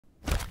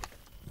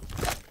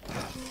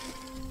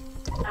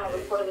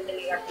reported with the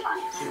New York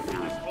Times.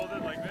 Hold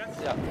it like this?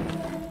 Yeah.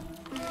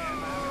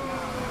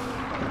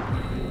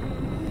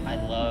 I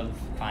love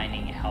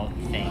finding out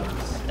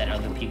things that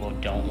other people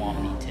don't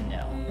want me to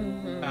know.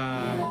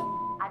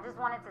 I just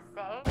wanted to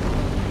say,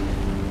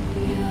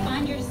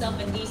 Find yourself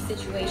in these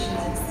situations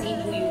and see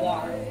who you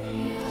are.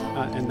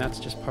 And that's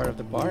just part of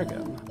the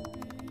bargain.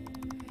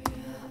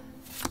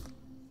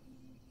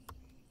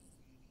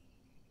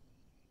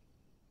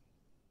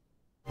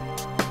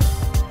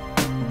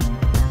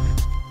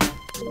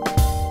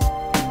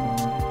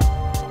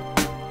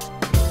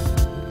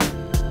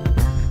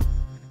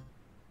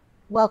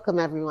 Welcome,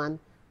 everyone.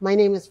 My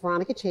name is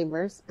Veronica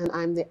Chambers, and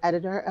I'm the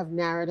editor of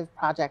narrative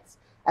projects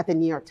at the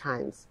New York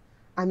Times.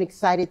 I'm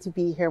excited to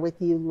be here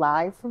with you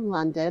live from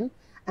London,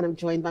 and I'm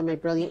joined by my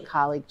brilliant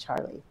colleague,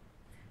 Charlie.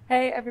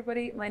 Hey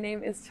everybody, my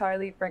name is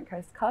Charlie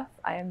Brinkhurst-Cuff.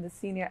 I am the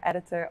senior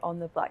editor on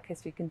the Black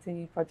History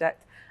Continued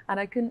project, and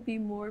I couldn't be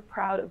more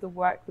proud of the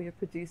work we have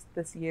produced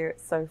this year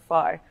so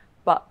far,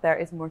 but there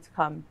is more to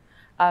come.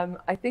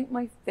 I think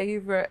my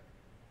favorite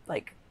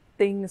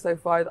thing so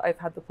far that I've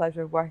had the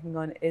pleasure of working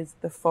on is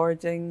the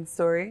foraging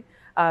story.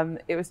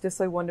 It was just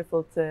so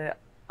wonderful to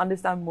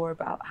understand more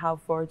about how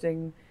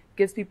foraging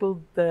gives people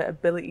the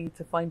ability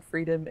to find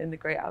freedom in the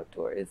great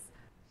outdoors.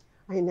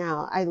 I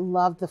know, I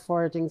loved the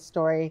foraging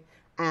story,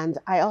 and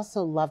I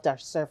also loved our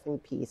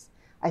surfing piece.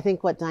 I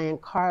think what Diane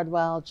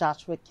Cardwell,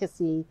 Joshua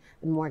Kissy,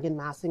 and Morgan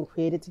Masson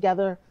created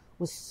together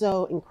was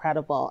so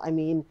incredible. I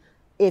mean,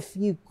 if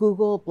you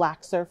Google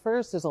Black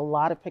surfers, there's a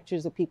lot of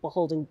pictures of people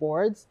holding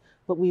boards,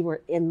 but we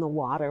were in the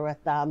water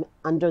with them,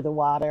 under the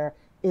water,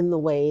 in the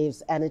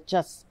waves, and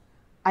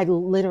I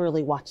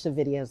literally watched the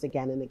videos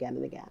again and again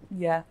and again.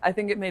 Yeah, I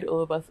think it made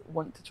all of us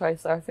want to try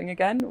surfing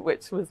again,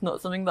 which was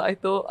not something that I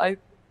thought I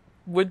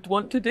would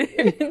want to do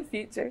in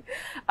future.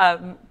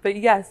 But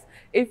yes,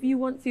 if you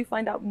want to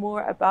find out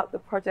more about the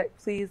project,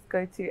 please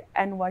go to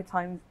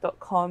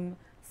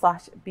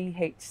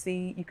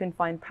nytimes.com/BHC. You can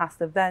find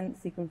past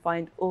events, you can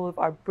find all of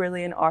our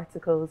brilliant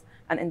articles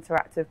and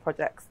interactive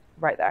projects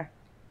right there.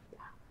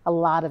 A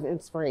lot of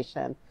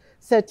inspiration.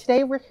 So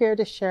today we're here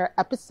to share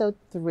episode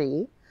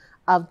 3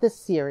 of the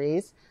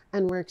series,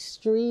 and we're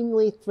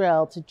extremely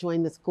thrilled to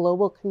join this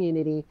global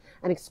community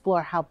and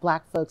explore how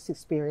Black folks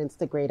experience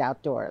the great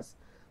outdoors.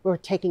 We're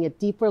taking a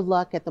deeper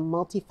look at the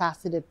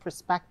multifaceted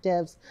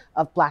perspectives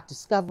of Black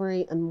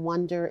discovery and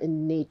wonder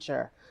in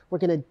nature. We're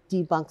going to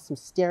debunk some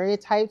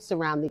stereotypes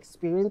around the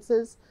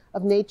experiences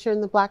of nature in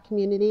the Black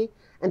community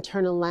and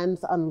turn a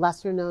lens on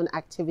lesser known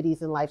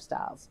activities and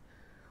lifestyles.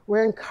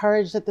 We're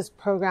encouraged that this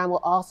program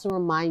will also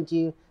remind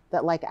you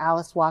that, like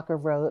Alice Walker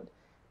wrote,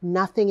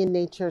 nothing in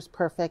nature is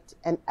perfect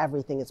and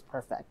everything is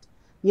perfect.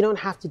 You don't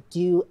have to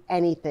do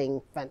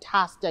anything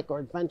fantastic or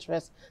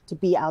adventurous to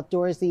be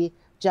outdoorsy.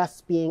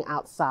 Just being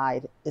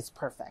outside is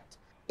perfect.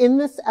 In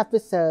this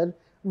episode,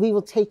 we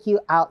will take you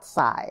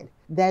outside.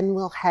 Then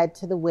we'll head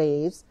to the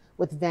waves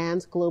with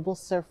Van's global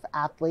surf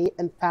athlete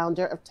and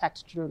founder of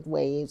Textured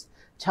Waves,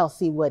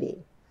 Chelsea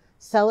Woody.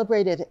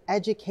 Celebrated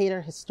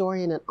educator,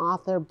 historian, and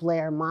author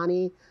Blair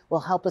Imani will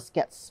help us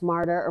get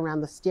smarter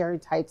around the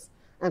stereotypes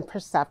and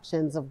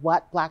perceptions of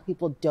what Black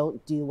people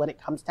don't do when it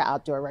comes to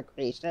outdoor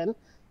recreation.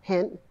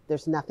 Hint,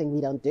 there's nothing we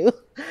don't do.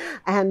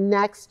 And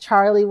next,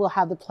 Charlie will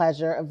have the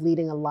pleasure of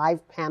leading a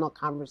live panel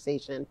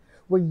conversation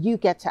where you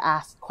get to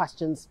ask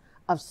questions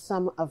of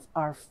some of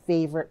our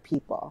favorite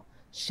people.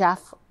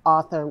 Chef,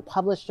 author, and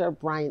publisher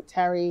Bryant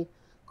Terry,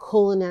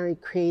 culinary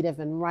creative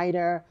and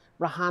writer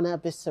Rahana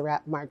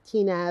Bisseret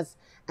Martinez,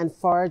 and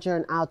forager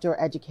and outdoor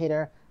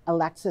educator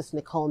Alexis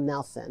Nicole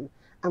Nelson.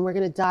 And we're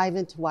going to dive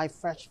into why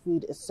fresh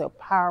food is so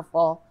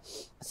powerful.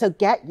 So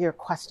get your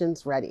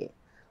questions ready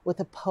with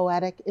a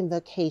poetic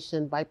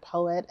invocation by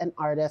poet and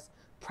artist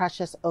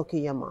Precious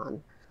Okoyomon.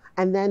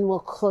 And then we'll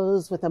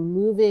close with a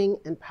moving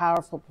and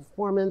powerful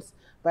performance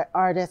by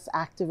artist,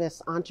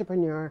 activist,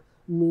 entrepreneur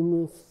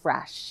Mumu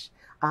Fresh.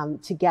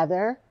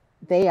 Together,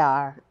 they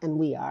are and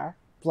we are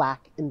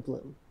Black in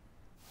Bloom.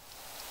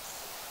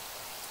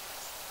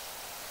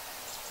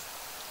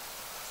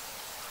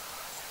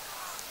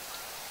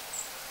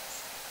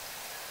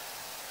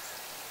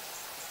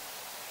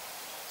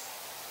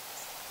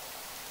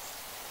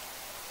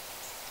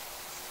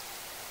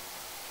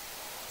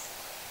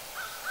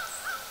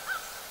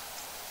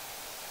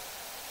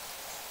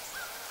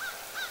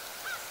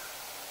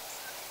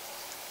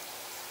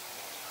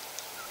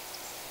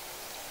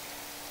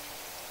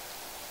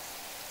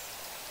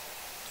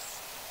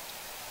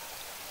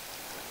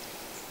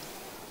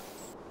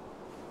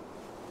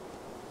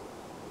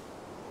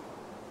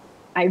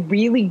 I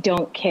really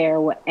don't care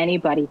what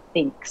anybody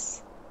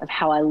thinks of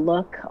how I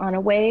look on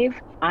a wave.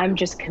 I'm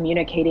just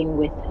communicating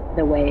with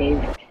the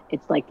wave.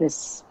 It's like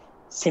this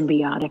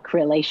symbiotic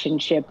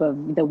relationship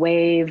of the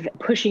wave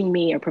pushing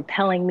me or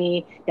propelling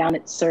me down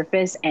its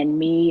surface and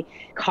me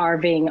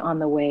carving on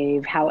the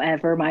wave,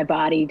 however my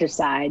body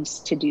decides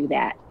to do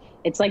that.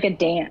 It's like a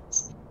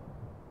dance.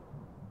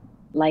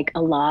 Like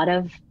a lot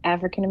of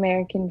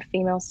African-American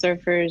female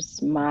surfers,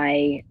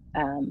 my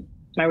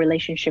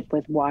relationship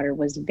with water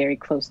was very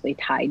closely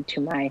tied to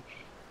my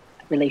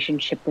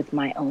relationship with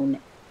my own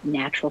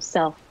natural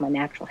self, my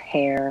natural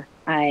hair.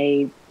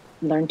 I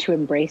learned to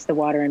embrace the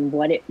water and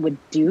what it would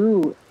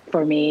do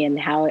for me and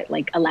how it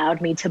like allowed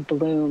me to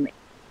bloom.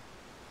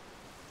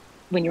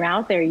 When you're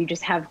out there, you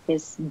just have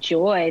this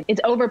joy.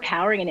 It's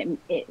overpowering and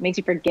it makes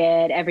you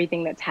forget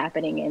everything that's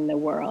happening in the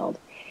world.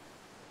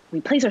 We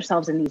place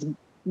ourselves in these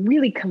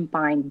really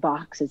confined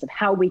boxes of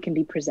how we can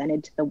be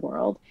presented to the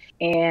world.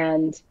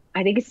 And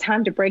I think it's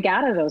time to break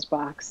out of those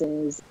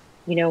boxes.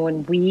 You know,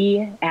 when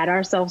we add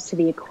ourselves to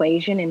the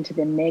equation, into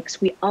the mix,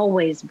 we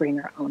always bring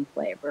our own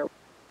flavor.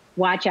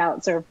 Watch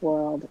out, surf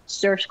world.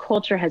 Surf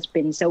culture has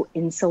been so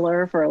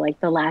insular for like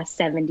the last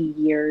 70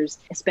 years,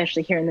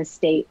 especially here in the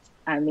States.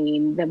 I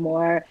mean, the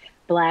more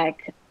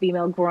Black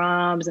female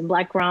groms and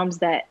Black groms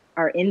that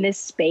are in this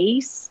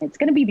space, it's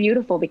going to be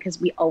beautiful because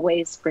we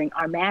always bring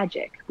our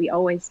magic. We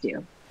always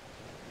do.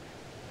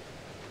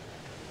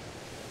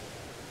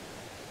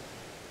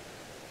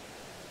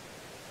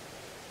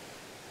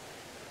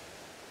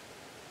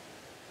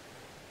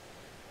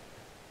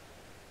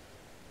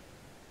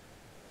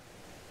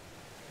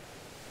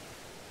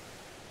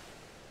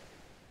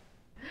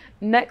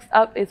 Next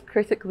up is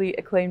critically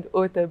acclaimed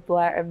author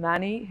Blair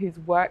Imani, whose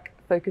work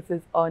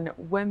focuses on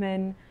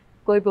women,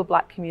 global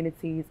Black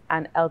communities,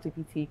 and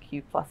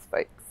LGBTQ+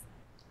 folks.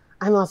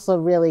 I'm also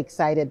really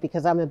excited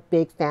because I'm a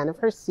big fan of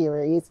her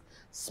series,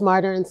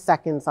 Smarter in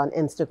Seconds on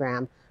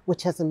Instagram,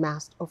 which has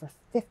amassed over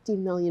 50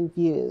 million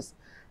views.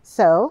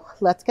 So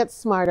let's get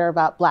smarter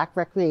about Black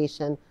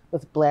recreation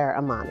with Blair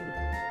Imani.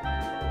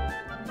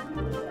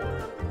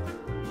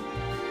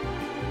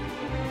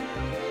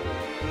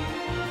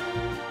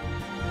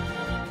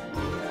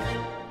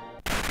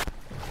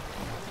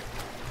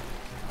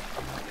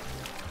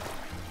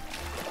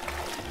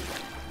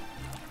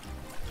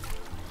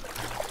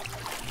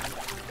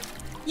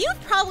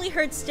 You've probably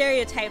heard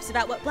stereotypes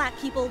about what Black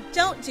people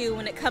don't do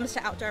when it comes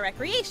to outdoor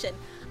recreation.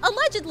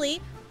 Allegedly,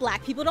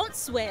 Black people don't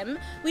swim,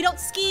 we don't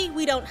ski,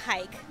 we don't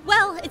hike.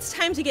 Well, it's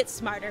time to get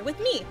smarter with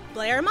me,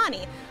 Blair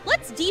Imani.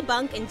 Let's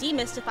debunk and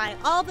demystify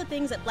all the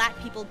things that Black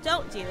people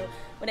don't do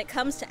when it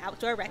comes to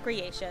outdoor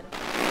recreation.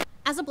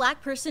 As a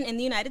Black person in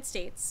the United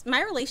States,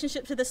 my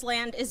relationship to this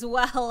land is,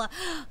 well,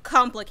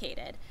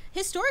 complicated.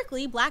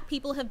 Historically, Black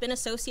people have been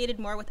associated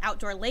more with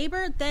outdoor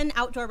labor than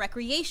outdoor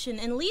recreation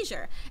and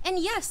leisure. And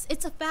yes,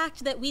 it's a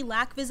fact that we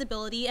lack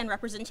visibility and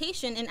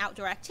representation in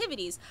outdoor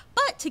activities.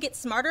 But to get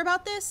smarter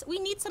about this, we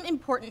need some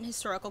important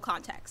historical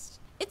context.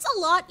 It's a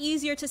lot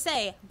easier to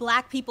say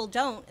Black people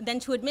don't than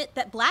to admit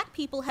that Black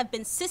people have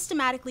been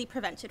systematically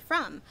prevented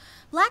from.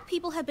 Black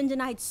people have been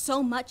denied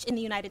so much in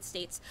the United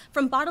States,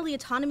 from bodily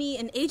autonomy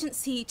and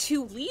agency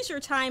to leisure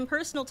time,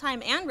 personal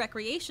time, and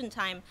recreation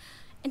time.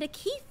 And a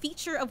key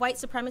feature of white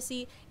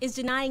supremacy is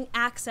denying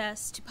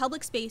access to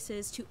public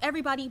spaces to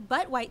everybody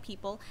but white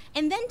people,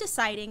 and then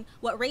deciding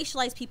what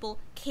racialized people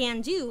can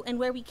do and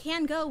where we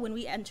can go when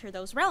we enter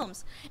those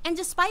realms. And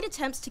despite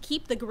attempts to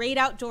keep the great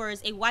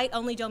outdoors a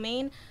white-only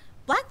domain,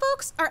 Black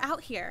folks are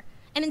out here,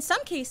 and in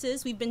some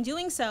cases, we've been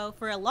doing so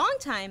for a long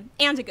time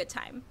and a good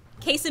time.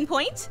 Case in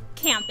point,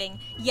 camping.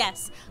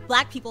 Yes,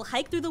 Black people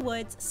hike through the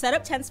woods, set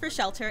up tents for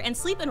shelter, and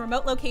sleep in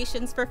remote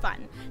locations for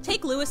fun.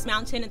 Take Lewis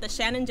Mountain at the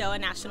Shenandoah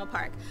National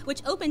Park,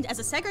 which opened as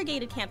a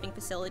segregated camping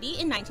facility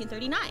in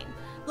 1939.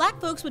 Black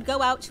folks would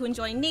go out to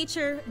enjoy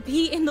nature,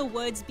 be in the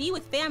woods, be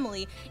with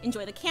family,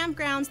 enjoy the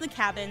campgrounds, the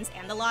cabins,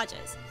 and the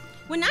lodges.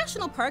 When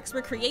national parks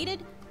were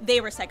created, they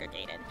were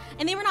segregated,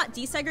 and they were not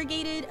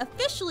desegregated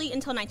officially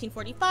until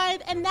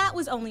 1945, and that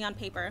was only on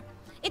paper.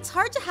 It's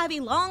hard to have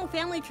a long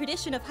family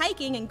tradition of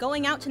hiking and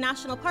going out to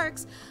national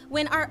parks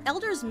when our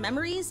elders'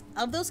 memories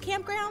of those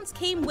campgrounds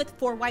came with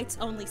 "for whites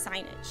only"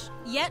 signage.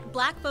 Yet,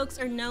 Black folks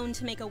are known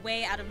to make a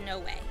way out of no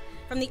way.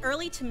 From the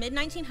early to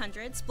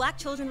mid-1900s, Black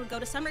children would go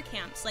to summer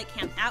camps like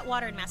Camp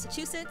Atwater in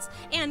Massachusetts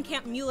and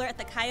Camp Mueller at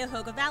the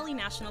Cuyahoga Valley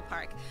National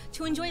Park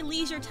to enjoy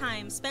leisure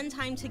time, spend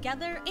time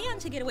together,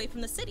 and to get away from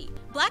the city.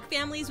 Black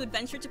families would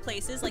venture to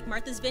places like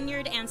Martha's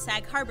Vineyard and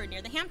Sag Harbor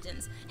near the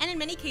Hamptons, and in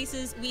many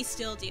cases, we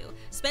still do,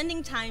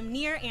 spending time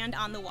near and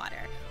on the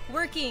water,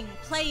 working,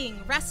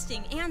 playing,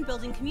 resting, and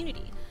building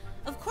community.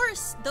 Of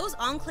course, those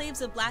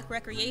enclaves of Black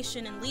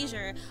recreation and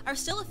leisure are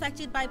still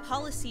affected by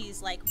policies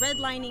like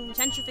redlining,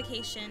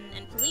 gentrification,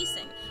 and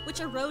policing, which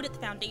erode at the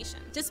foundation.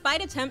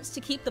 Despite attempts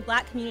to keep the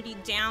Black community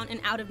down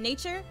and out of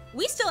nature,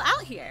 we still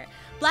out here.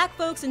 Black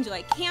folks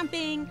enjoy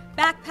camping,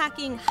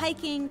 backpacking,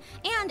 hiking,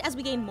 and as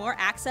we gain more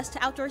access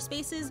to outdoor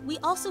spaces, we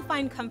also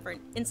find comfort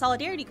in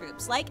solidarity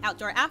groups like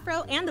Outdoor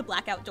Afro and the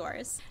Black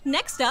Outdoors.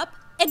 Next up,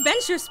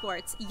 adventure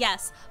sports.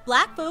 Yes,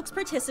 Black folks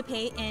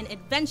participate in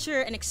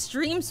adventure and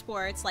extreme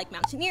sports like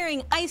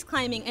mountaineering, ice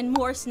climbing, and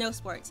more snow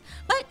sports.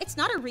 But it's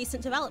not a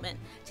recent development.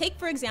 Take,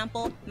 for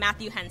example,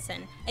 Matthew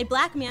Henson, a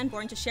Black man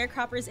born to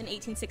sharecroppers in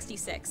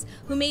 1866,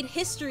 who made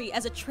history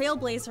as a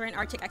trailblazer in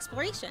Arctic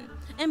exploration.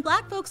 And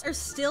Black folks are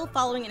still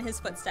following in his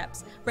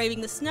footsteps,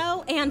 braving the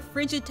snow and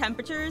frigid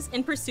temperatures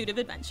in pursuit of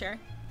adventure.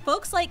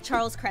 Folks like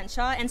Charles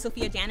Crenshaw and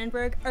Sophia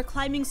Dannenberg are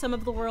climbing some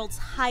of the world's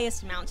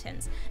highest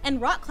mountains,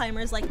 and rock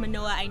climbers like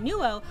Manoa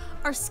Ainuo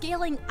are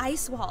scaling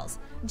ice walls,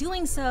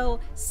 doing so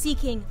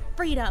seeking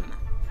freedom,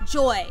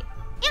 joy,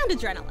 and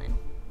adrenaline.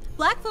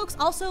 Black folks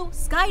also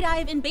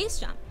skydive and base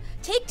jump.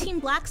 Take Team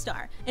Black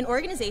Star, an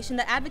organization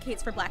that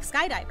advocates for Black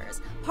skydivers,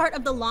 part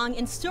of the long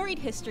and storied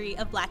history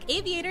of Black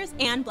aviators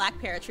and Black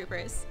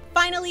paratroopers.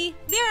 Finally,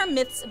 there are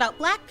myths about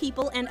Black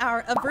people and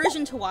our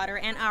aversion to water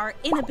and our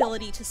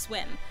inability to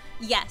swim.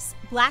 Yes,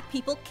 Black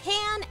people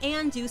can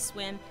and do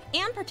swim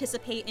and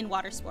participate in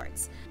water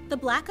sports. The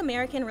Black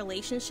American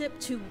relationship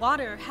to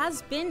water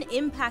has been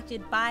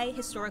impacted by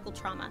historical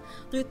trauma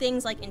through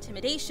things like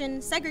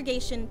intimidation,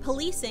 segregation,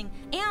 policing,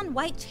 and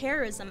white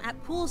terrorism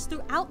at pools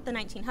throughout the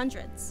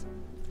 1900s.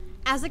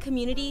 As a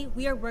community,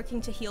 we are working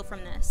to heal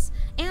from this,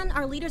 and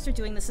our leaders are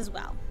doing this as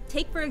well.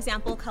 Take, for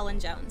example, Cullen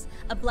Jones,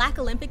 a Black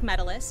Olympic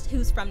medalist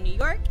who's from New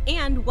York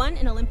and won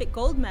an Olympic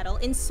gold medal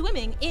in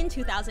swimming in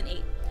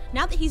 2008.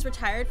 Now that he's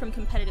retired from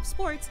competitive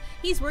sports,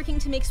 he's working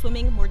to make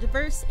swimming more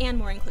diverse and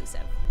more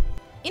inclusive.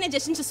 In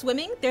addition to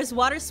swimming, there's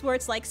water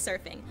sports like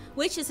surfing,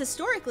 which is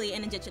historically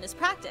an indigenous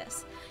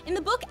practice. In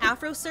the book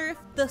Afro Surf,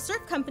 the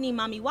surf company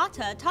Mami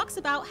Wata talks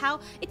about how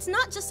it's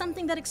not just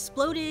something that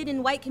exploded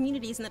in white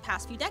communities in the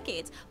past few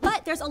decades,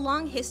 but there's a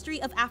long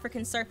history of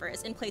African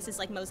surfers in places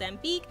like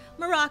Mozambique,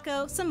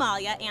 Morocco,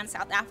 Somalia, and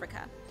South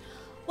Africa.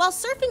 While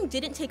surfing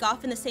didn't take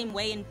off in the same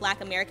way in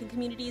Black American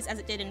communities as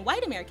it did in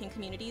white American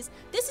communities,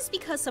 this is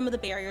because some of the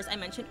barriers I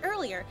mentioned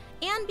earlier,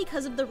 and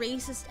because of the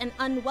racist and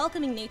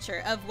unwelcoming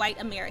nature of white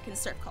American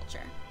surf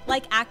culture.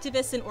 Like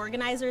activists and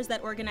organizers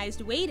that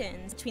organized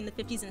wade-ins between the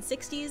 50s and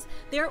 60s,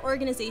 there are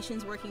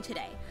organizations working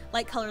today,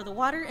 like Color the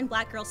Water and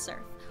Black Girls Surf,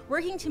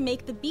 working to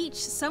make the beach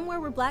somewhere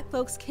where Black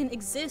folks can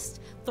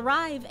exist,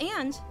 thrive,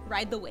 and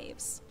ride the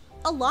waves.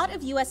 A lot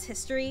of US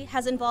history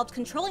has involved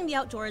controlling the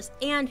outdoors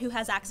and who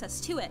has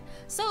access to it,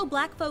 so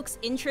Black folks'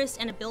 interest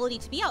and ability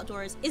to be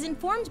outdoors is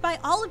informed by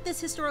all of this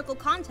historical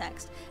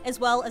context, as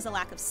well as a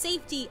lack of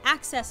safety,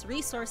 access,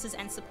 resources,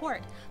 and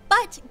support.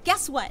 But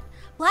guess what?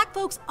 Black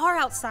folks are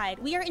outside.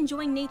 We are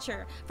enjoying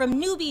nature,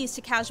 from newbies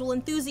to casual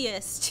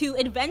enthusiasts, to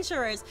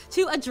adventurers,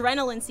 to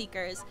adrenaline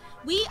seekers.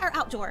 We are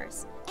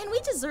outdoors, and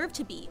we deserve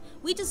to be.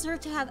 We deserve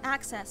to have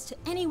access to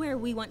anywhere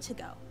we want to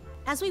go.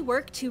 As we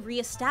work to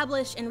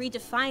reestablish and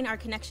redefine our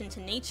connection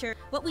to nature,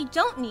 what we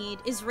don't need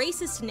is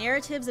racist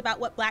narratives about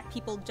what Black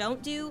people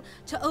don't do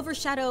to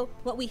overshadow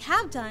what we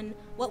have done,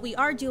 what we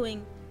are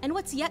doing, and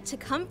what's yet to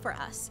come for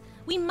us.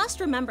 We must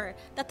remember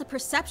that the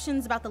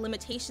perceptions about the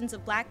limitations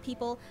of Black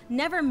people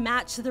never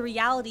match the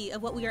reality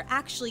of what we are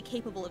actually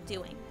capable of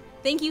doing.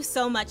 Thank you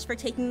so much for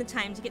taking the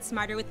time to get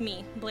smarter with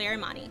me, Blair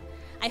Imani.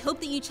 I hope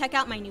that you check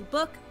out my new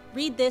book,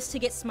 Read This to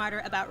Get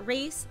Smarter About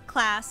Race,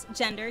 Class,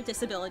 Gender,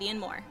 Disability, and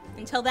more.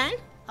 Until then,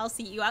 I'll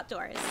see you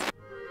outdoors.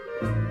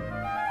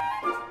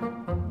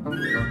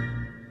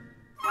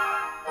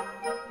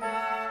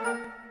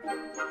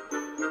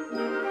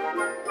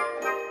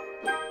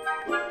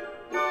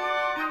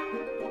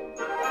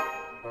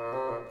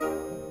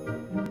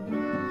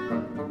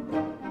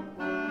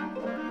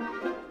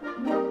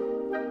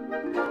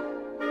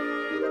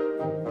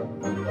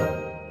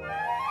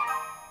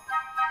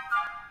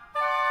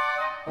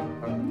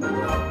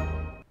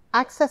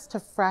 Access to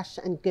fresh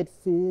and good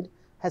food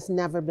has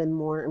never been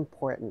more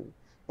important.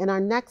 In our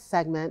next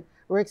segment,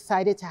 we're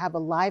excited to have a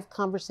live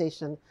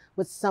conversation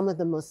with some of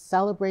the most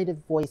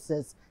celebrated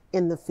voices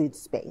in the food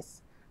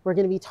space. We're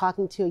going to be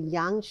talking to a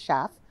young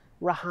chef,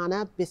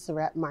 Rahana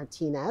Bisseret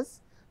Martinez,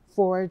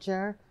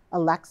 forager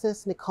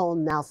Alexis Nicole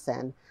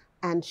Nelson,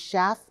 and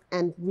chef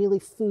and really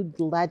food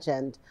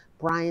legend,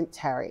 Bryant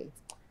Terry.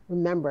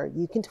 Remember,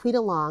 you can tweet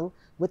along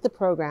with the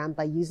program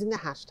by using the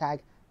hashtag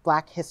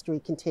Black History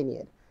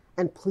Continued.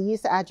 And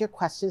please add your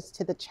questions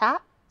to the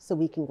chat so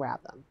we can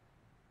grab them.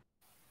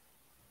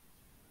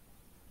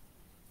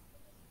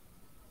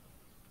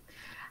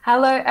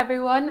 Hello,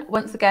 everyone.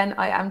 Once again,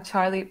 I am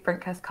Charlie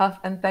Brinkhurst-Cuff,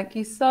 and thank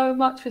you so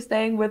much for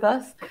staying with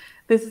us.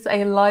 This is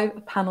a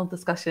live panel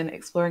discussion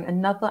exploring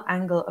another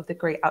angle of the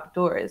great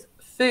outdoors,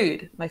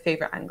 food, my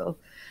favorite angle.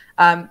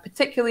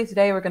 Particularly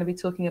today, we're going to be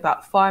talking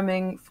about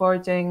farming,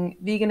 foraging,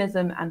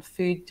 veganism, and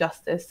food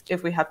justice,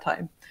 if we have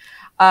time.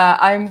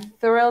 I'm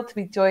thrilled to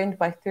be joined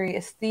by three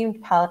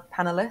esteemed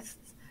panelists.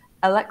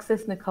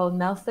 Alexis Nicole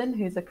Nelson,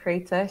 who's a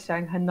creator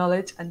sharing her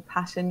knowledge and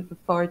passion for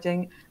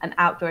foraging and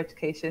outdoor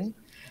education.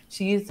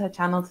 She uses her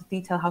channel to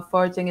detail how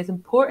foraging is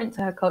important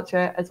to her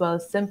culture, as well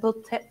as simple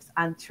tips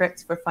and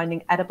tricks for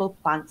finding edible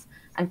plants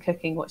and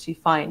cooking what she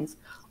finds,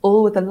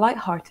 all with a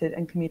lighthearted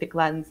and comedic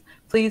lens.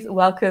 Please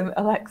welcome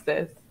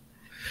Alexis.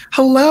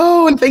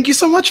 Hello, and thank you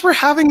so much for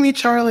having me,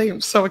 Charlie.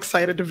 I'm so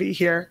excited to be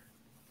here.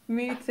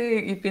 Me too.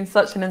 You've been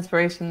such an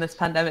inspiration this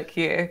pandemic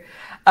year.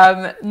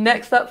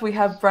 Next up, we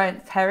have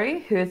Bryant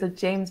Terry, who is a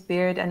James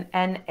Beard and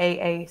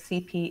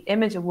NAACP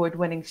Image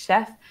Award-winning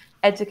chef,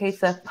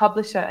 educator,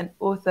 publisher, and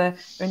author,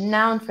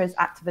 renowned for his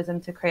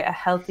activism to create a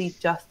healthy,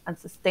 just, and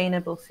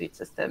sustainable food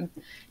system.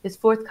 His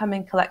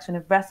forthcoming collection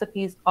of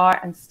recipes,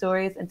 art, and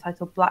stories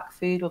entitled Black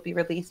Food will be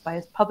released by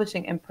his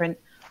publishing imprint,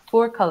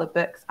 4 colour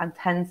books and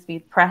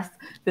 10-speed press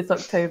this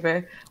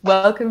October.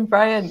 Welcome,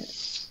 Brian.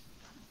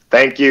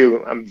 Thank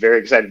you. I'm very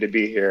excited to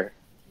be here.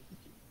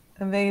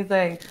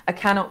 Amazing. I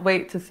cannot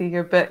wait to see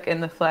your book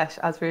in the flesh,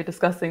 as we were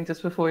discussing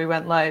just before we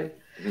went live.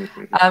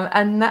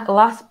 And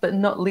last but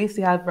not least,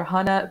 we have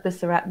Rahana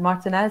Bisseret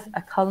Martinez,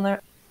 a culinary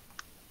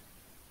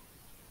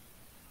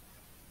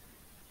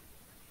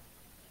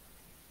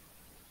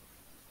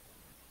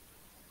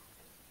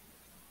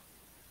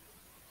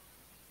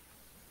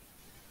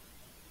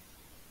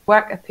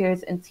work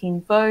appears in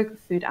Teen Vogue,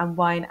 Food and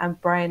Wine, and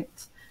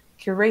Bryant's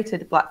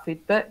curated Black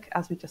food book,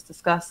 as we just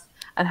discussed.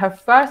 And her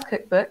first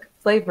cookbook,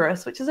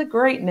 Flavorous, which is a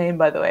great name,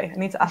 by the way, I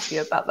need to ask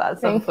you about that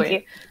at some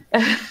point,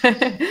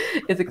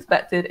 is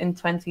expected in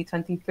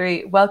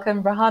 2023.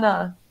 Welcome,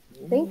 Rahana.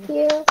 Thank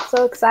you.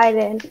 So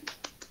excited.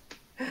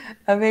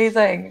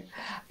 Amazing.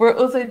 We're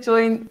also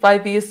joined by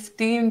the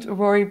esteemed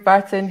Rorri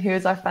Burton, who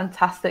is our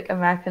fantastic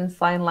American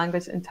Sign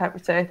Language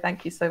interpreter.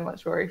 Thank you so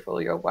much, Rorri, for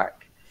all your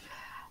work.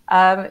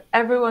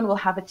 Everyone will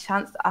have a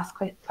chance to ask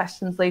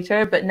questions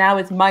later, but now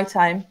is my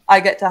time. I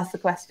get to ask the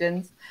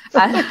questions.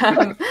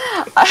 And,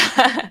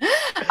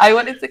 I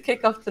wanted to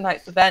kick off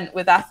tonight's event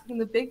with asking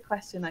the big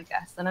question, I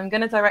guess, and I'm going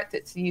to direct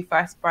it to you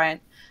first, Brian.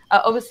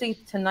 Obviously,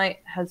 tonight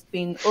has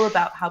been all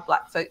about how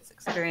Black folks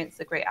experience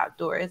the great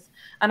outdoors.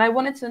 And I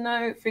wanted to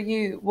know for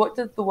you, what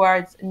does the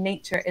words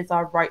nature is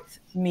our right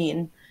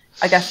mean,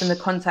 I guess, in the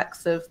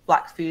context of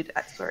Black food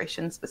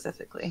exploration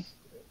specifically?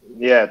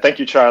 Yeah, thank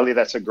you, Charlie.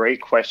 That's a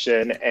great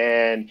question.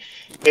 And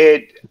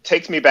it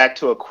takes me back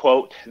to a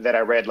quote that I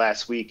read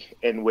last week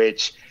in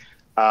which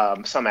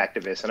some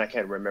activist, and I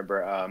can't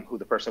remember who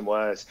the person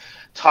was,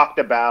 talked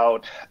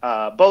about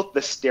both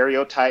the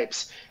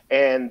stereotypes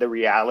and the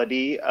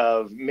reality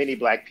of many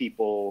Black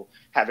people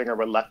having a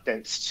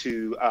reluctance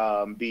to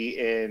be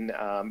in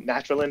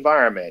natural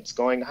environments,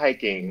 going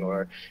hiking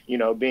or,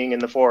 being in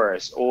the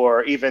forest,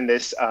 or even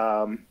this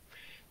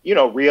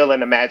real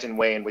and imagined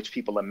way in which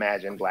people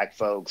imagine Black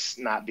folks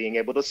not being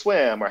able to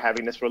swim or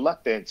having this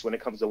reluctance when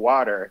it comes to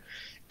water.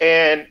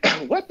 And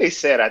what they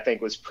said, I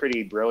think, was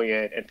pretty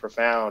brilliant and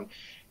profound.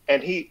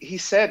 And he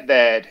said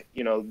that,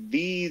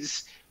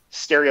 these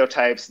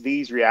stereotypes,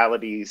 these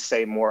realities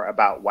say more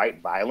about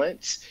white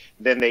violence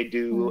than they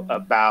do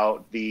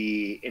about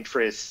the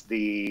interest,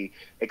 the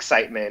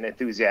excitement,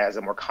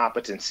 enthusiasm, or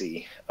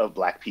competency of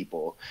Black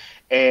people.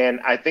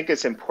 And I think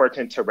it's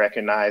important to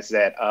recognize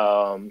that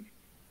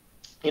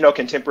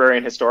contemporary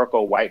and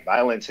historical white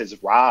violence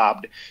has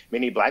robbed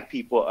many Black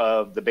people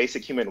of the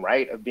basic human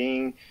right of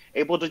being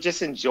able to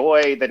just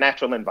enjoy the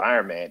natural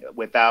environment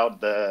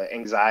without the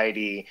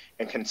anxiety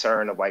and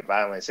concern of white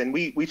violence. And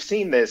we've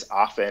seen this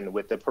often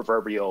with the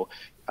proverbial,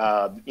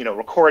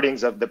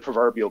 recordings of the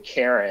proverbial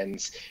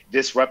Karens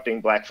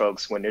disrupting Black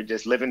folks when they're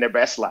just living their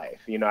best life.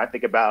 I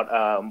think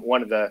about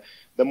one of the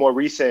more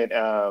recent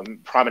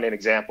prominent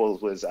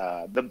examples was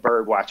the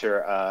bird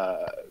watcher,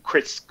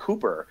 Chris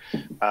Cooper,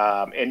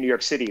 in New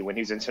York City when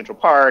he was in Central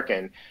Park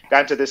and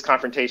got into this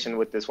confrontation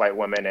with this white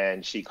woman,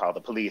 and she called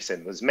the police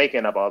and was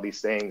making up all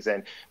these things.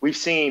 And we've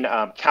seen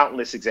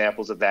countless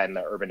examples of that in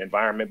the urban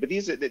environment, but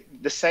these are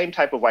the same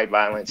type of white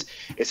violence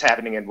is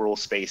happening in rural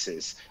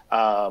spaces.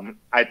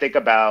 I think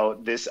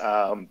about this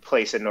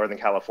place in Northern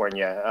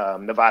California,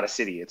 Nevada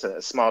City. It's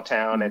a small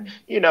town, and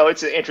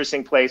it's an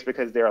interesting place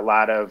because there are a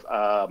lot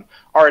of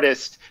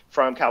artists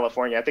from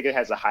California. I think it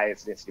has the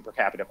highest density per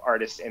capita of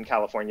artists in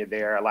California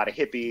there, a lot of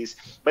hippies.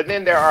 But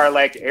then there are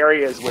like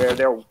areas where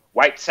there are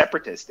white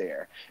separatists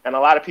there. And a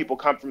lot of people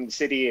come from the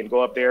city and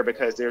go up there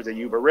because there's a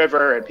Yuba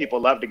River and people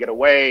love to get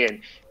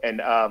away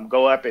and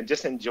go up and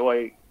just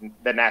enjoy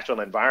the natural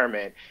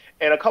environment.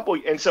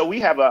 And so we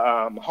have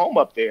a home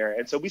up there.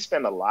 And so we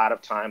spend a lot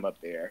of time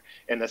up there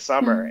in the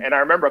summer. And I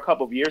remember a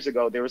couple of years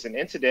ago, there was an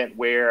incident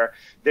where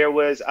there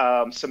was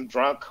some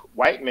drunk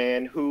white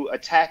men who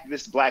attacked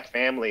this Black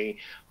family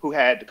who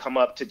had come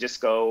up to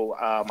just go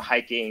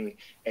hiking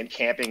and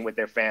camping with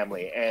their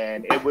family.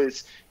 And it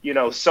was,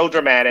 so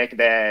dramatic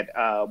that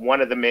one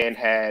of the men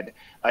had,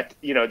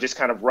 just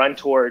kind of run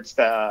towards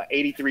the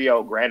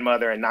 83-year-old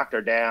grandmother and knocked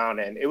her down.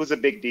 And it was a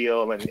big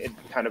deal. And it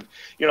kind of,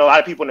 a lot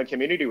of people in the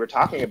community were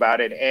talking about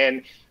it.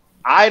 And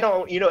I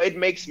don't, it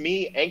makes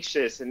me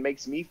anxious and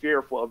makes me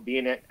fearful of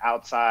being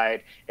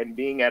outside and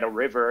being at a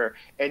river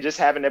and just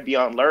having to be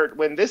on alert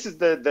when this is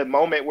the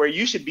moment where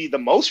you should be the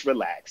most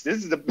relaxed. This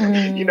is the,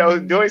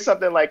 doing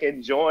something like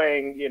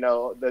enjoying,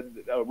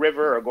 the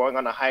river or going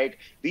on a hike.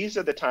 These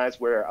are the times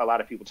where a lot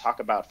of people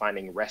talk about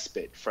finding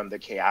respite from the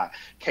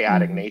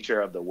chaotic nature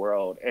of the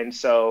world. And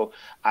so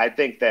I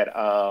think that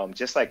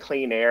just like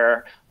clean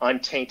air,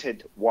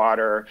 untainted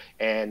water,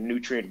 and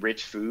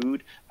nutrient-rich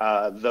food,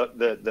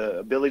 the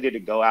ability to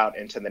go out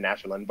into the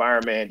natural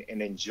environment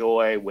and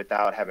enjoy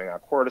without having our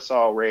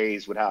cortisol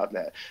raised, without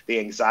the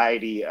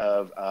anxiety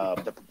of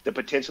the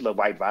potential of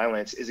white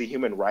violence is a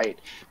human right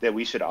that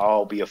we should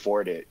all be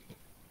afforded.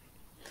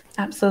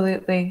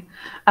 Absolutely.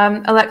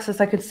 Alexis,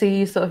 I could see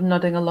you sort of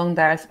nodding along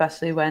there,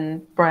 especially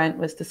when Bryant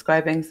was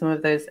describing some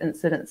of those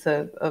incidents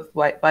of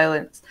white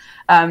violence.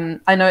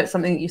 I know it's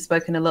something that you've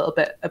spoken a little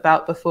bit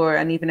about before,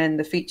 and even in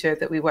the feature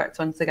that we worked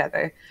on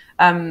together.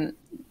 What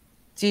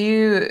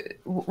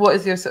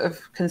is your sort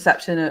of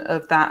conception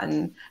of that,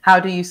 and how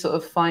do you sort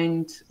of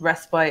find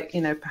respite,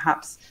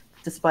 perhaps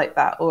despite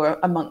that or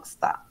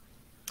amongst that?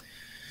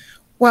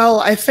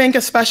 Well, I think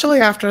especially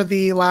after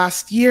the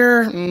last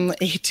year,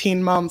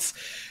 18 months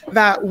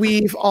that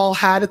we've all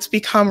had, it's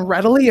become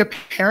readily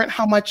apparent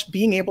how much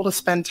being able to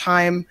spend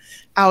time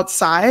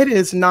outside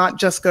is not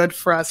just good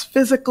for us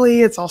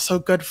physically, it's also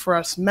good for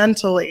us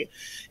mentally.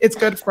 It's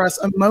good for us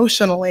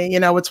emotionally.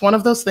 It's one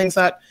of those things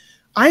that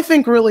I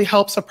think really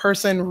helps a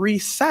person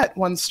reset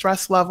when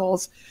stress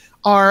levels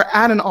are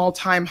at an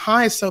all-time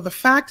high. So the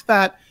fact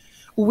that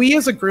we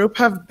as a group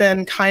have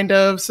been kind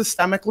of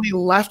systemically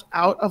left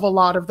out of a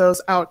lot of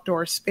those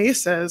outdoor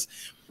spaces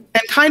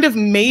and kind of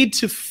made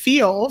to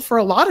feel for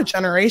a lot of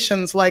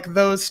generations like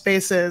those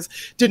spaces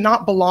did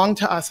not belong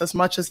to us as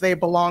much as they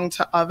belong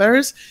to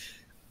others.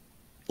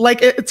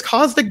 Like it's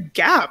caused a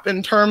gap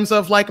in terms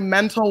of like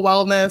mental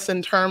wellness,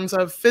 in terms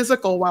of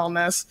physical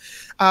wellness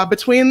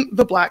between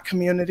the Black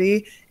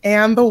community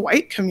and the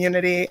white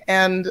community.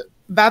 And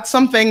that's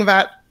something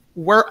that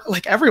we're,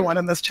 like everyone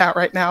in this chat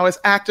right now, is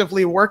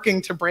actively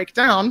working to break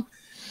down,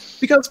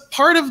 because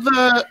part of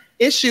the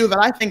issue that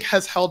I think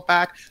has held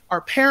back our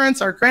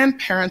parents, our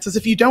grandparents, is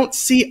if you don't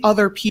see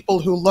other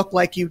people who look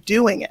like you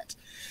doing it.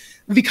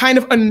 The kind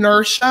of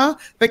inertia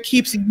that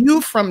keeps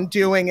you from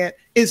doing it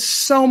is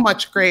so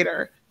much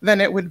greater than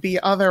it would be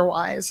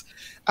otherwise.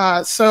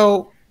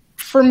 So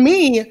for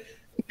me,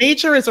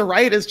 nature is a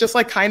right is just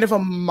like kind of a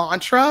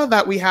mantra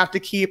that we have to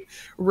keep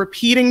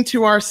repeating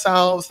to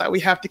ourselves, that we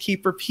have to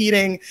keep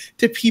repeating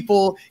to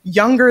people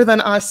younger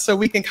than us so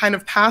we can kind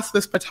of pass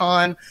this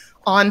baton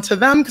on to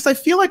them. Because I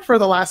feel like for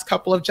the last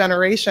couple of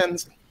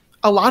generations,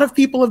 a lot of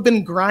people have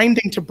been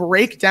grinding to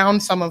break down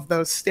some of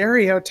those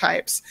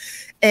stereotypes.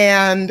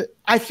 And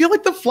I feel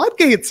like the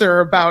floodgates are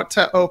about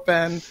to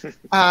open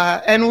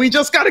and we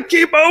just got to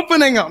keep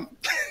opening them.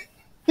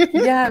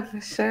 Yeah,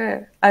 for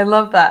sure. I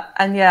love that.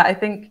 And yeah, I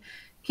think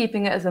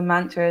keeping it as a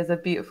mantra is a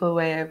beautiful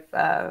way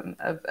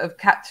of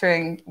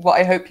capturing what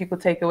I hope people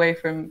take away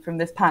from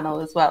this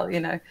panel as well.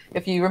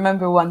 If you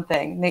remember one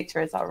thing,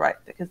 nature is our right,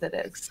 because it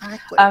is.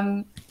 Exactly.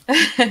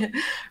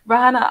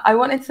 Rahana, I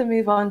wanted to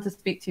move on to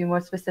speak to you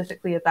more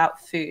specifically about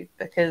food,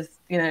 because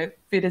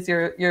food is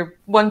your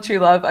one true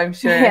love, I'm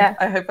sure. Yeah.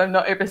 I hope I'm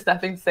not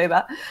overstepping to say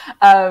that.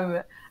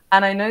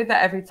 And I know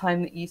that every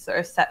time that you sort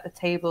of set the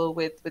table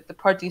with the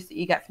produce that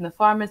you get from the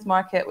farmers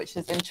market, which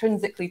is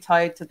intrinsically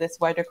tied to this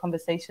wider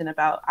conversation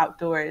about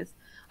outdoors,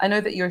 I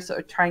know that you're sort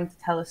of trying to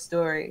tell a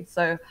story.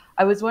 So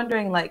I was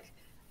wondering, like,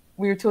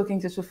 we were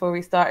talking just before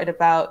we started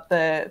about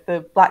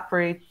the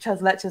blackberry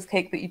tres leches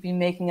cake that you've been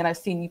making, and I've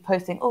seen you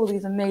posting all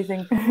these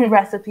amazing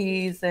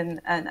recipes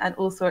and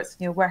all sorts,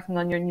 working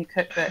on your new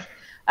cookbook.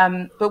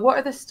 But what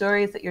are the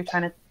stories that you're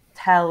trying to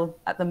tell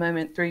at the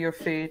moment through your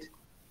food?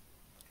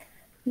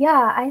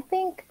 Yeah, I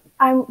think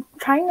I'm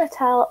trying to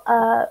tell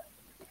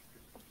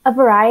a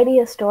variety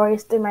of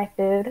stories through my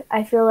food.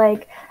 I feel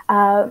like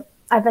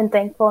I've been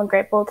thankful and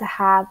grateful to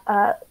have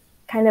a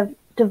kind of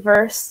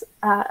diverse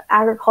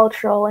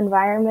agricultural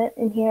environment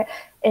in here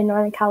in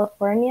Northern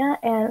California.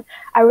 And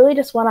I really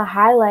just want to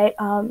highlight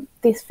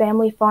these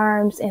family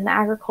farms and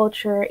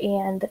agriculture,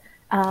 and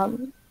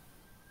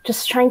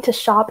just trying to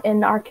shop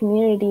in our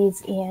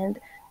communities and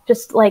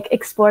just like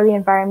explore the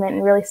environment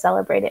and really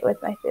celebrate it with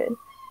my food.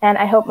 And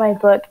I hope my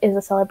book is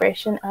a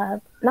celebration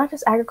of not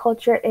just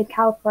agriculture in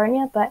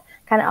California, but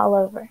kind of all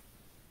over.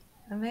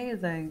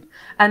 Amazing.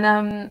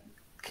 And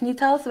can you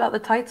tell us about the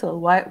title?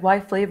 Why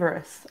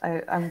flavorous?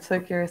 I'm so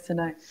curious to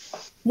know.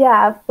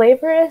 Yeah,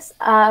 flavorous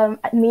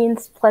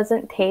means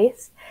pleasant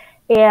taste.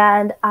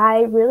 And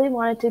I really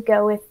wanted to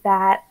go with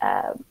that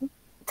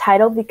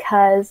title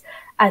because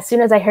as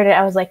soon as I heard it,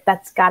 I was like,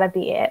 that's gotta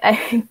be it.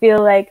 I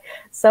feel like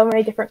so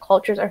many different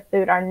cultures or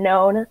food are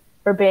known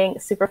for being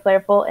super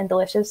flavorful and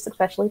delicious,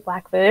 especially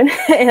Black food.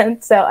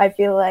 And so I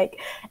feel like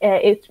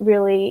it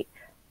really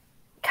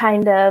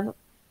kind of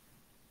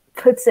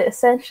puts it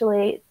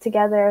essentially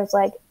together as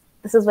like,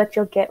 this is what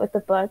you'll get with the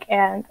book.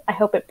 And I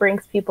hope it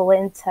brings people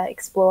in to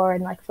explore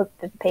and like flip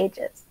through the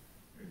pages.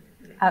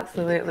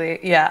 Absolutely.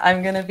 Yeah,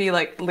 I'm going to be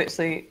like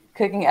literally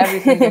cooking every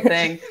single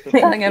thing,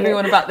 telling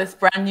everyone about this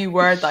brand new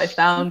word that I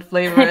found,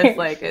 flavorous.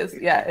 Like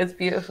it's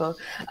beautiful.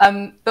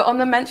 But on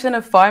the mention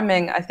of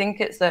farming, I think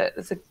it's a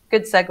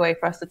good segue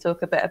for us to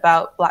talk a bit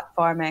about Black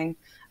farming.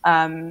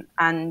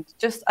 And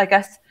just, I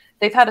guess,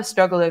 they've had a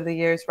struggle over the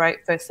years, right,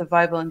 for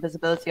survival and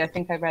visibility. I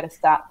think I read a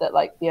stat that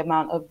like the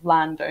amount of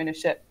land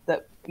ownership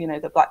that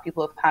that Black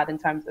people have had in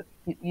terms of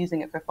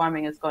using it for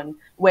farming has gone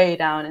way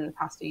down in the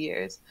past few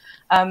years.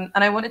 And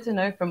I wanted to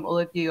know from all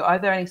of you, are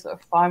there any sort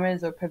of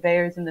farmers or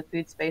purveyors in the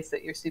food space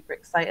that you're super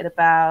excited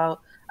about?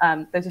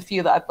 There's a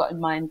few that I've got in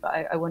mind,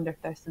 but I wonder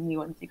if there's some new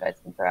ones you guys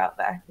can throw out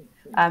there.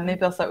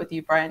 Maybe I'll start with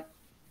you, Bryant.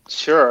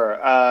 Sure.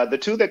 The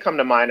two that come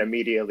to mind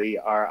immediately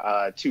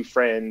are two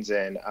friends,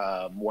 and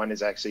one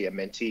is actually a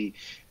mentee.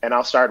 And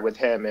I'll start with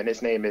him, and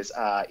his name is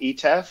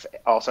Etef,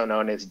 also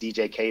known as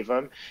DJ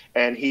Kavum.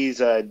 And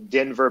he's a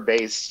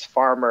Denver-based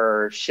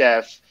farmer,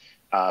 chef,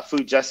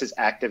 food justice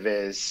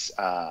activist,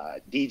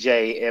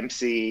 DJ,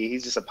 MC.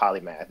 He's just a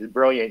polymath. He's a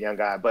brilliant young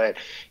guy, but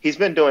he's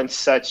been doing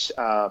such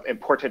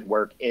important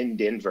work in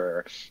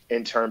Denver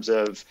in terms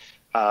of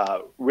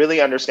really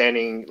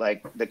understanding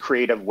like the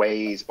creative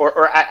ways,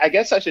 or I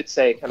guess I should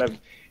say kind of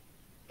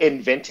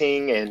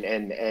inventing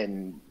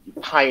and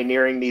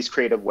pioneering these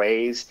creative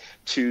ways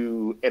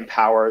to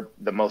empower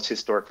the most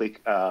historically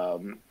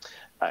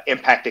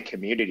impacted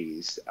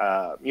communities.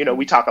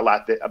 We talk a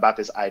lot about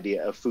this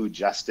idea of food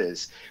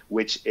justice,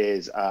 which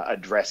is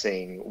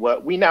addressing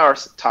what we now are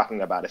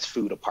talking about as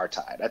food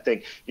apartheid. I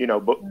think,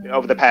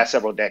 over the past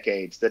several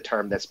decades, the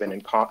term that's been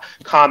in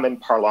common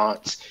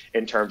parlance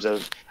in terms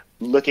of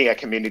looking at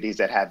communities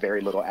that have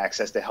very little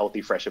access to healthy,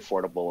 fresh,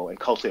 affordable, and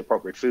culturally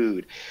appropriate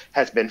food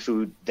has been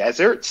food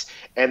deserts.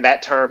 And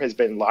that term has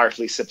been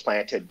largely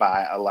supplanted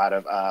by a lot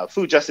of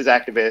food justice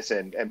activists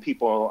and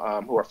people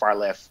who are far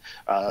left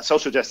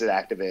social justice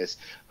activists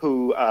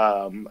who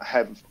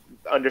have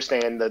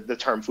understand the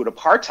term food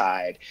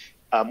apartheid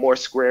more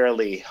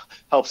squarely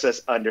helps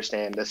us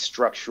understand the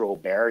structural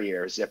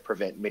barriers that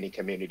prevent many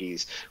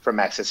communities from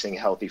accessing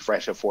healthy,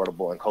 fresh,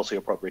 affordable, and culturally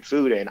appropriate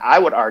food. And I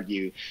would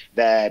argue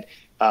that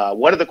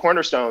one of the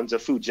cornerstones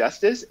of food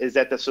justice is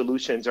that the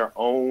solutions are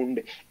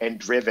owned and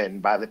driven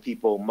by the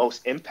people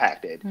most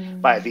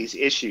impacted by these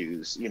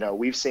issues.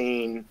 We've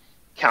seen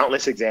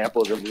countless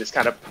examples of this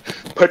kind of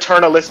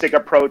paternalistic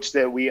approach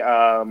that we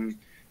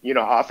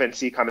often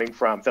see coming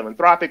from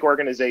philanthropic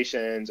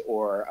organizations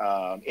or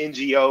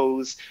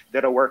NGOs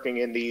that are working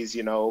in these,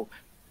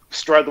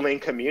 struggling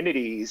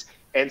communities.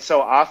 And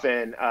so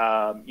often,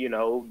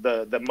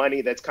 the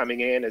money that's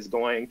coming in is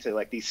going to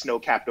like these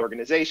snow-capped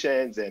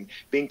organizations and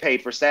being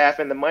paid for staff,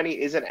 and the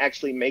money isn't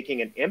actually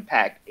making an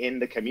impact in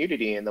the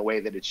community in the way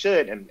that it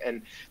should.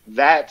 And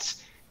that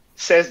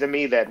says to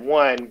me that,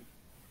 one,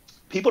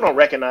 people don't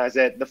recognize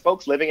that the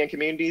folks living in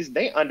communities,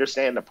 they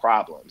understand the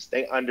problems,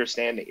 they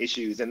understand the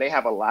issues, and they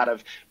have a lot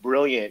of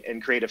brilliant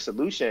and creative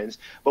solutions.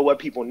 But what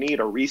people need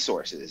are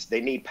resources.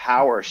 They need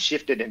power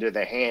shifted into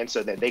their hands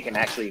so that they can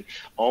actually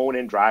own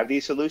and drive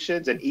these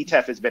solutions. And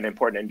ETEF has been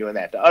important in doing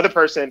that. The other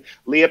person,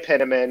 Leah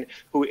Penniman,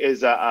 who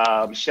is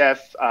a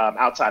chef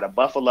outside of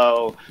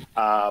Buffalo,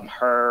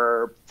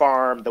 her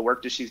farm, the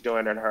work that she's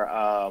doing in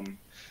her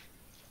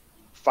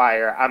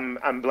fire. I'm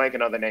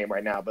blanking on the name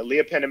right now, but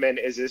Leah Penniman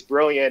is this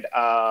brilliant,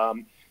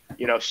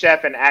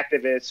 chef and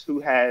activist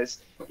who has,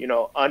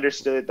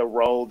 understood the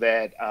role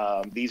that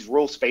these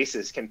rural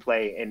spaces can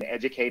play in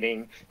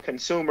educating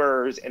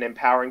consumers and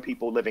empowering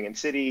people living in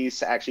cities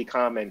to actually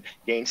come and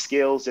gain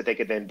skills that they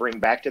could then bring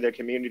back to their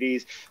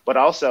communities. But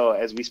also,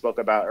 as we spoke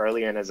about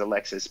earlier, and as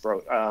Alexis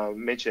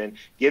mentioned,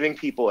 giving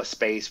people a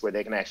space where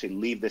they can actually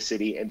leave the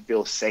city and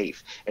feel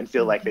safe and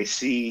feel like they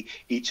see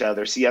each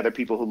other, see other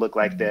people who look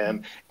like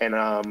them, and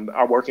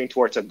are working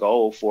towards a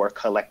goal for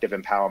collective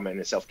empowerment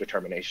and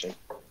self-determination.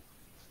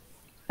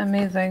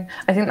 Amazing.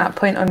 I think that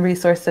point on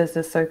resources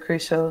is so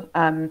crucial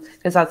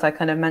because, as I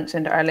kind of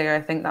mentioned earlier,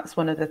 I think that's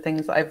one of the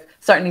things that I've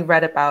certainly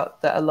read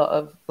about that a lot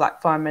of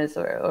Black farmers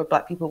or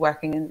Black people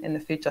working in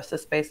the food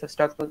justice space have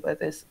struggled with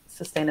is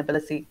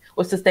sustainability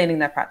or sustaining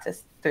their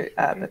practice through,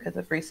 because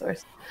of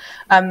resource.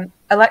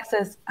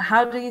 Alexis,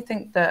 how do you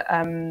think that,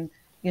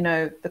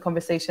 the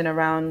conversation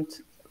around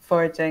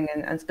foraging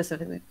and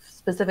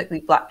specifically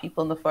Black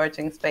people in the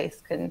foraging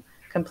space can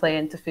play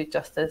into food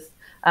justice?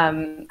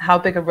 How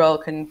big a role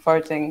can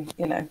foraging,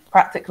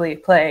 practically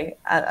play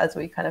as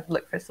we kind of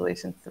look for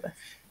solutions to this?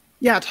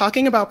 Yeah,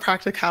 talking about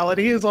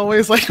practicality is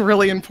always like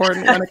really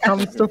important when it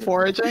comes to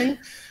foraging,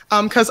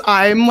 because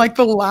I'm like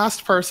the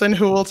last person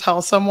who will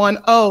tell someone,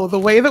 oh, the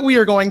way that we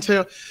are going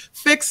to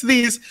fix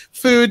these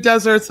food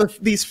deserts,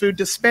 these food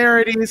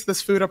disparities,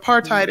 this food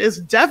apartheid is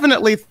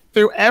definitely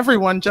through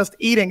everyone just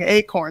eating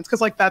acorns,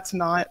 because like that's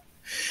not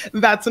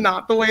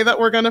the way that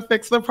we're going to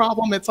fix the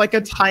problem. It's like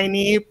a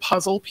tiny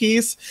puzzle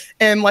piece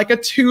and like a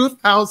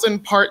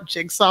 2,000 part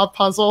jigsaw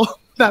puzzle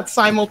that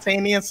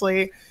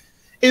simultaneously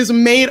is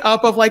made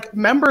up of like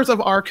members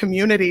of our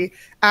community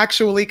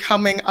actually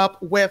coming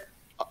up with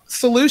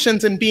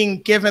solutions and being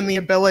given the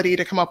ability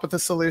to come up with the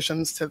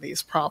solutions to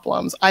these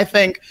problems. I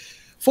think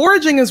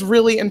foraging is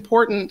really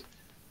important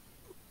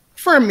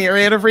for a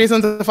myriad of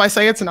reasons. If I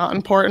say it's not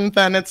important,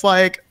 then it's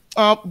like,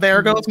 oh,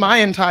 there goes my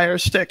entire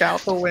shtick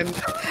out the window.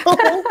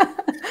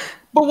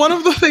 But one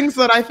of the things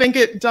that I think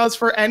it does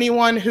for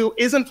anyone who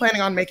isn't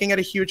planning on making it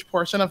a huge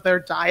portion of their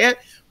diet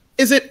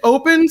is it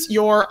opens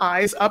your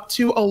eyes up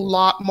to a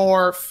lot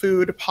more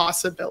food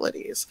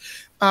possibilities.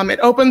 It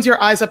opens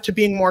your eyes up to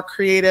being more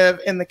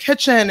creative in the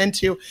kitchen and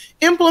to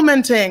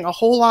implementing a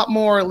whole lot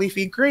more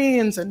leafy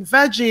greens and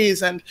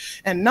veggies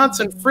and nuts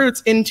and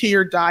fruits into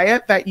your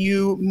diet that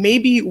you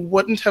maybe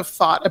wouldn't have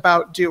thought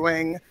about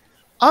doing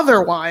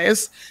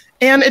otherwise.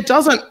 And it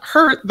doesn't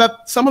hurt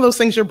that some of those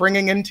things you're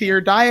bringing into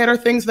your diet are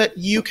things that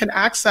you can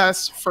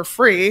access for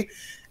free.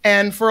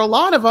 And for a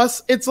lot of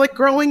us, it's like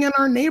growing in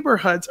our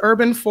neighborhoods.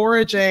 Urban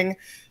foraging,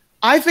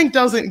 I think,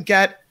 doesn't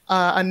get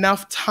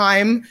enough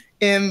time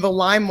in the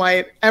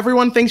limelight.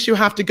 Everyone thinks you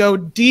have to go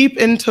deep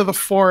into the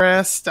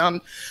forest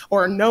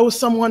or know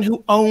someone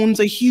who owns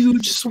a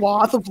huge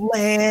swath of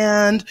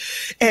land,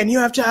 and you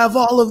have to have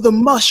all of the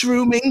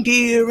mushrooming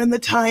gear and the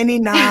tiny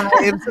knives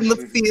and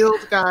the field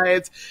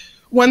guides.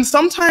 When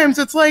sometimes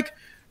it's like,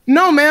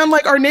 no, man,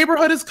 like our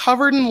neighborhood is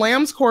covered in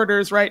lamb's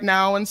quarters right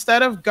now.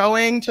 Instead of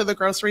going to the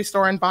grocery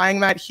store and buying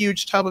that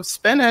huge tub of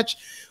spinach,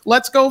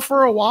 let's go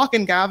for a walk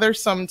and gather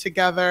some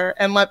together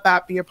and let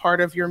that be a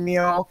part of your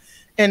meal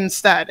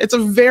instead. It's a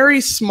very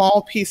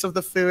small piece of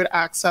the food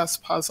access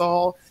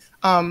puzzle,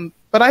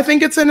 but I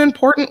think it's an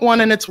important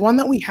one, and it's one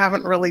that we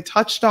haven't really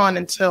touched on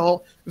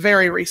until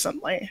very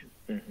recently.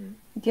 Mm-hmm.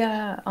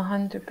 Yeah,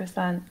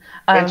 100%.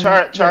 And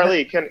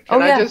Charlie,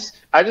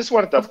 I just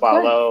wanted to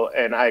follow, course.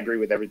 and I agree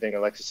with everything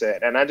Alexa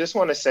said. And I just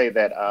want to say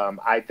that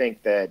I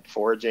think that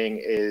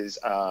foraging is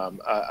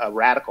a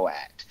radical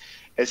act,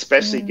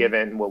 especially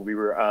given what we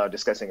were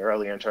discussing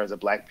earlier in terms of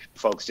Black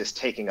folks just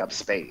taking up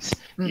space,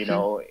 you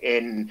know,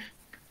 in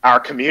our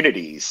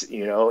communities,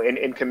 you know,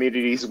 in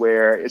communities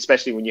where,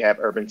 especially when you have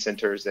urban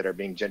centers that are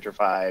being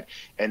gentrified,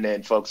 and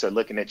then folks are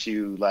looking at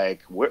you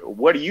like,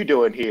 what are you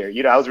doing here?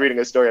 You know, I was reading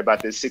a story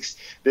about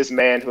this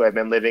man who had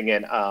been living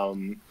in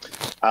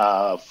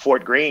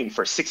Fort Greene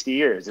for 60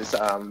 years, this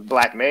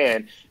Black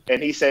man,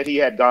 and he said he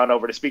had gone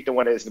over to speak to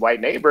one of his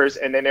white neighbors,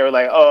 and then they were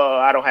like, oh,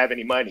 I don't have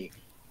any money.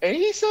 And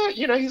he said,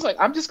 you know, he's like,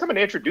 I'm just coming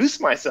to introduce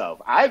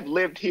myself. I've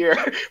lived here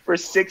for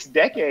 6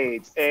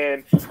 decades.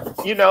 And,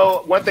 you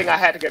know, one thing I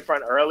had to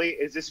confront early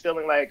is this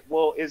feeling like,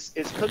 well, is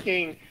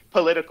cooking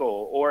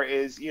political, or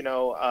is, you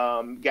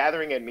know,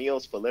 gathering at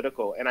meals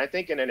political? And I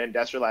think in an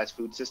industrialized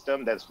food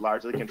system that's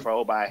largely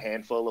controlled by a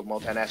handful of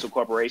multinational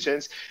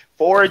corporations,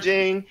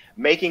 foraging,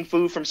 making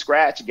food from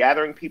scratch,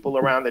 gathering people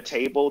around the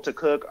table to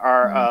cook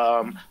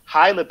are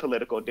highly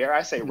political, dare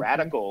I say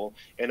radical,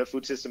 in a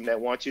food system that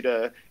wants you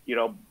to, you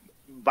know,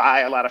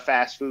 buy a lot of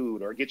fast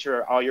food or get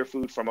all your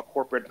food from a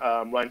corporate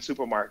run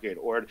supermarket,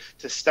 or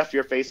to stuff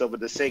your face over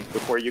the sink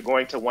before you're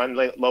going to one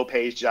low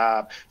pay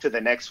job to the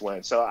next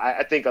one. So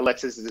I think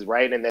Alexis is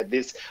right in that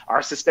these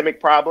are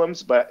systemic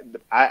problems, but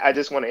I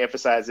just want to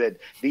emphasize that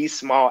these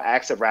small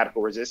acts of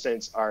radical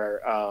resistance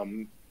are,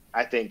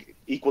 I think,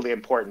 equally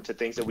important to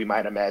things that we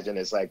might imagine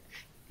as like,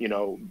 you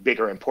know,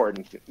 bigger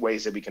important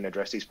ways that we can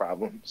address these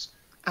problems.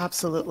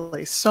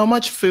 Absolutely. So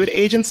much food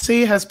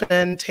agency has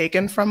been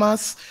taken from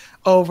us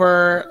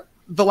over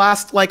the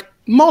last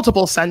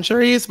multiple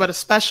centuries, but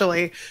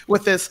especially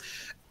with this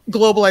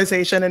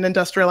globalization and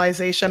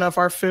industrialization of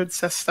our food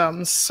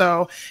systems.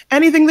 So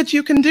anything that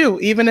you can do,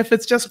 even if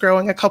it's just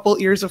growing a couple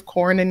ears of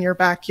corn in your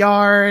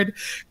backyard,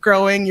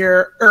 growing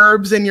your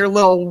herbs in your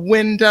little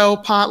window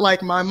pot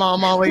like my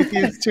mom always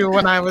used to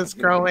when I was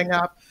growing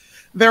up.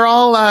 They're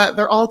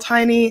all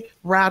tiny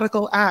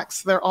radical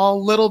acts. They're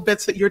all little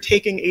bits that you're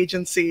taking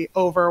agency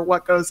over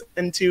what goes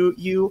into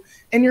you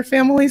and your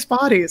family's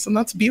bodies, and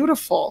that's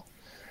beautiful.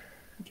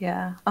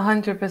 Yeah,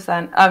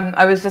 100%.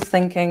 I was just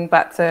thinking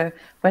back to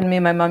when me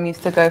and my mum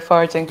used to go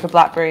foraging for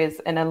blackberries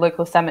in a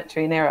local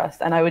cemetery near us,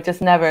 and I would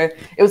just never,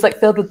 it was like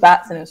filled with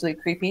bats and it was really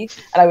creepy,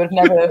 and I would have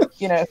never,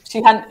 you know, if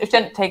she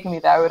hadn't taken me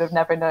there, I would have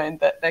never known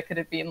that there could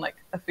have been like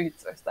a food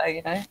source there,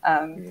 you know.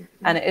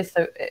 And it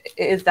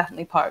is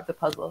definitely part of the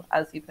puzzle,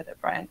 as you put it,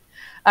 Brian.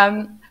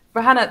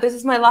 Rohanna, this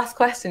is my last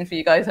question for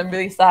you guys. I'm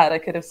really sad. I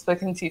could have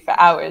spoken to you for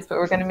hours, but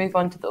we're going to move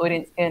on to the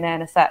audience Q&A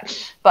in a sec.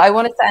 But I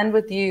wanted to end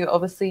with you.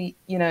 Obviously,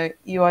 you know,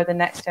 you are the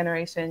next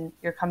generation.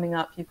 You're coming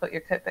up. You've got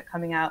your cookbook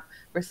coming out.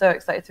 We're so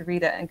excited to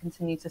read it and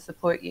continue to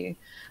support you.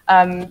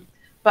 But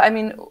I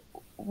mean,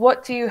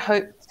 what do you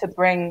hope to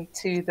bring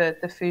to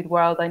the food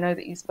world? I know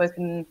that you've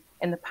spoken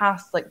in the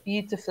past, like,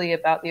 beautifully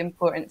about the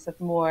importance of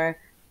more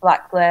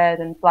Black-led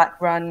and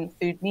Black-run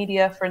food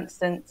media, for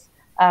instance.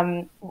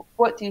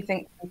 What do you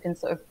think you can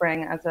sort of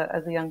bring as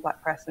a young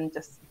Black person,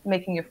 just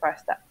making your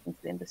first step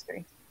into the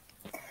industry?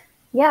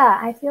 Yeah,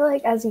 I feel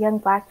like as a young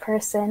Black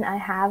person, I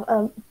have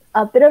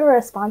a bit of a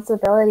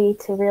responsibility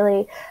to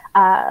really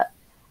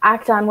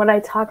act on what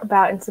I talk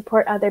about and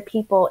support other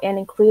people and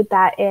include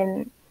that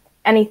in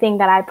anything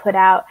that I put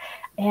out.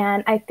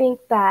 And I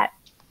think that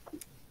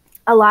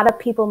a lot of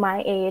people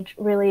my age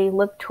really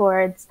look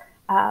towards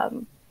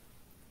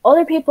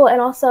older people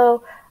and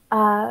also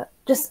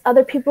just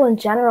other people in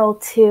general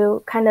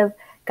to kind of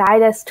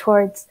guide us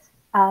towards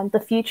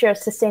the future of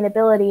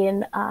sustainability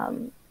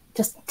and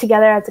just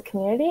together as a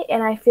community.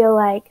 And I feel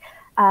like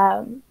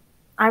I'm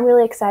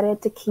really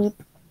excited to keep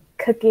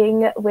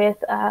cooking with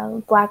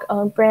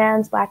Black-owned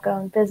brands,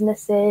 Black-owned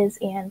businesses,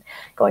 and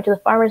going to the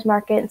farmers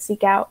market and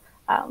seek out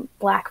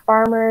Black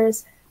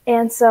farmers.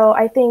 And so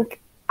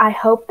I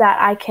hope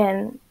that I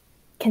can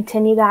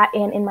continue that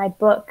and in my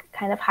book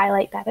kind of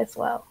highlight that as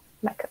well,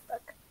 my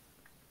cookbook.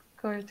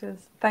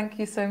 Gorgeous. Thank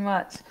you so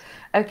much.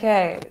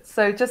 Okay,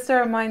 so just a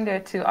reminder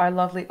to our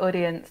lovely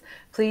audience,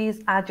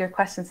 please add your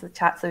questions to the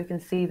chat so we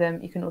can see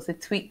them. You can also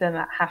tweet them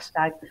at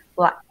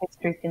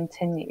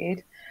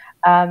 #BlackHistoryContinued.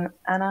 And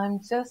I'm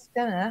just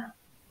gonna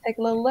take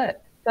a little look.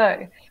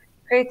 So,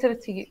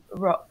 Creativity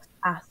Rocks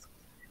asks,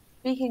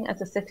 speaking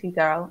as a city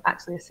girl,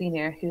 actually a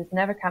senior, who's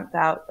never camped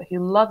out, but who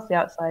loves the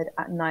outside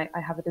at night,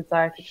 I have a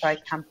desire to try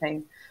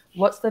camping.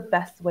 What's the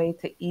best way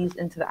to ease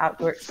into the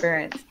outdoor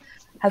experience?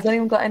 Has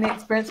anyone got any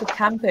experience with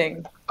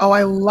camping? Oh,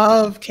 I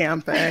love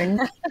camping.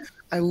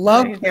 I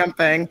love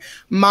camping.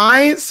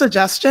 My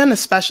suggestion,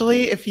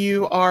 especially if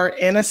you are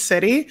in a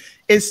city,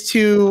 is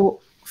to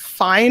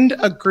find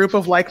a group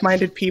of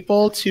like-minded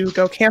people to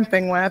go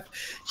camping with.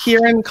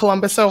 Here in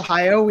Columbus,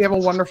 Ohio, we have a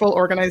wonderful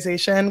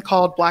organization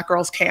called Black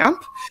Girls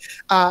Camp.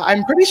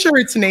 I'm pretty sure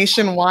it's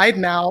nationwide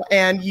now,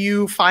 and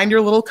you find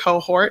your little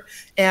cohort,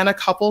 and a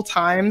couple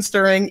times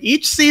during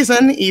each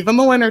season, even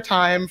the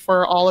wintertime,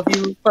 for all of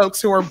you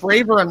folks who are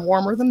braver and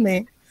warmer than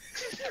me,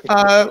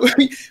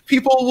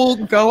 people will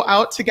go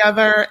out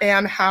together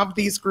and have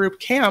these group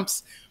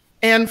camps.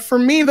 And for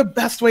me, the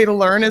best way to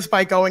learn is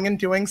by going and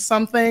doing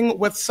something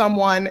with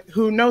someone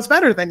who knows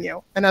better than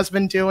you and has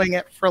been doing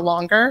it for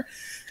longer.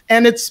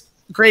 And it's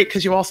great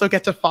because you also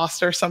get to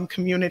foster some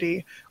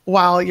community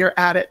while you're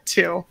at it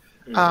too.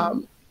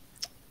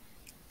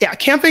 Yeah,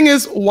 camping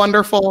is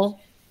wonderful.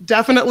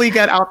 Definitely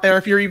get out there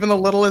if you're even the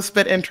littlest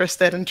bit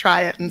interested and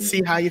try it and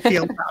see how you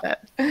feel about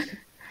it.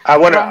 I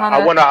want to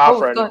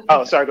offer.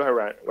 Sorry, go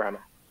ahead, Rahana.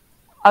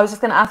 I was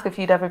just going to ask if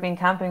you'd ever been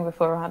camping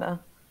before, Rahana.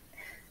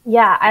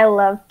 Yeah, I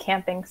love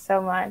camping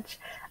so much.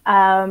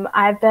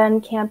 I've been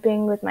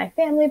camping with my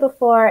family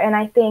before, and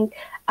I think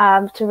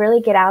to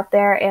really get out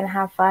there and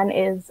have fun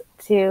is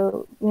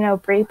to,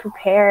 be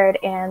prepared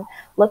and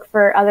look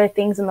for other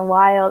things in the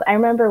wild. I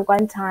remember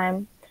one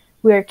time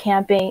we were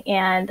camping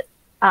and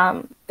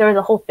there was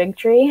a whole fig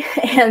tree,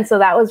 and so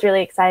that was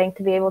really exciting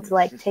to be able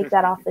to take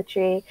that off the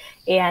tree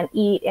and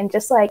eat and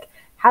just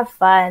have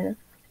fun.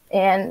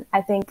 And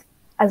I think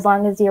as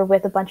long as you're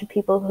with a bunch of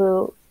people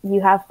who you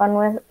have fun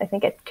with, I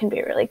think it can be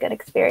a really good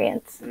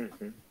experience.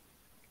 Mm-hmm.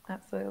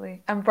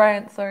 Absolutely. And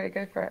Brian, sorry,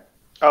 go for it.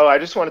 Oh, I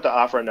just wanted to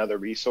offer another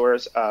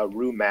resource.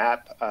 Rue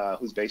Mapp,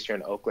 who's based here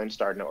in Oakland,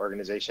 started an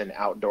organization,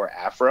 Outdoor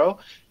Afro,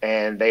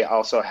 and they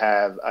also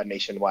have a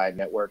nationwide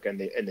network in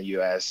the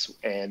U.S.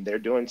 and they're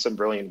doing some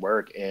brilliant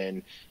work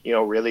in,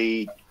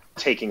 really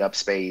taking up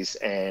space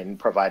and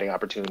providing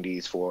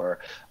opportunities for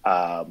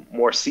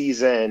more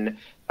seasoned,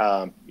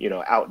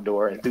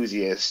 outdoor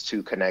enthusiasts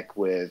to connect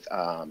with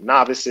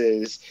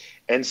novices.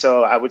 And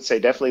so I would say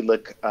definitely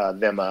look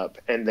them up.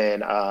 And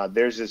then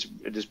there's this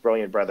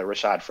brilliant brother,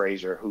 Rashad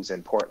Frazier, who's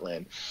in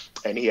Portland.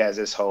 And he has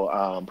this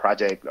whole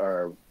project,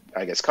 or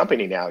I guess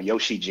company now,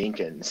 Yoshi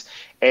Jenkins.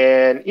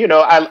 And,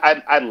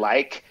 I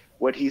like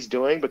what he's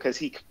doing because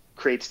he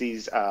creates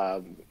these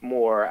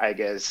more, I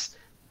guess,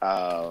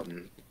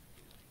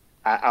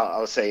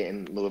 I'll say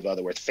in lieu of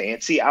other words,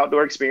 fancy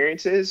outdoor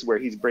experiences where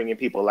he's bringing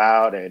people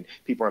out and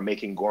people are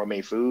making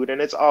gourmet food, and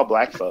it's all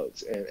Black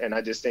folks. And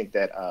I just think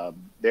that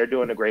they're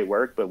doing a great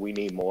work, but we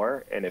need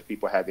more. And if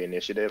people have the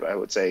initiative, I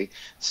would say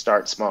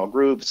start small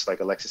groups. Like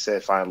Alexa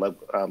said, find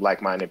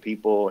like-minded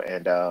people,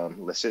 and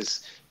let's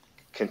just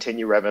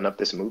continue revving up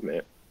this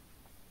movement.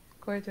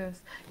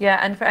 Gorgeous. Yeah,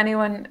 and for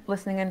anyone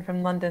listening in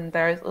from London,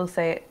 there is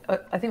also,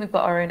 I think we've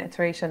got our own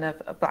iteration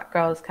of Black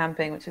Girls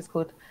Camping, which is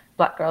called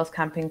Black Girls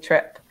Camping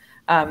Trip.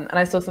 And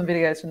I saw some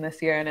videos from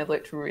this year and it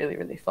looked really,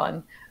 really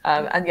fun.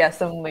 And yeah,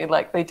 suddenly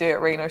they do it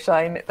rain or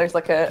shine. There's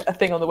a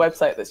thing on the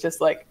website that's just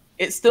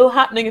it's still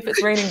happening if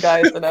it's raining,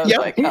 guys. And I was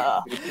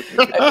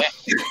okay.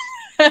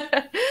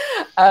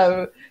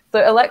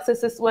 So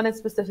Alexis, this one is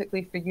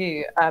specifically for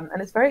you.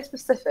 And it's very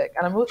specific.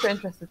 And I'm also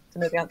interested to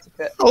know the answer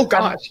to it. Oh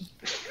gosh.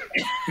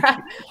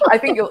 I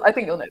think you'll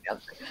know the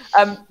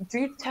answer.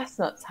 Do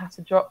chestnuts have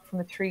to drop from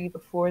a tree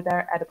before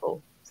they're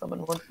edible?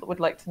 Someone would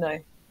like to know.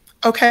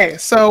 Okay,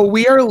 so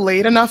we are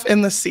late enough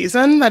in the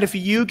season that if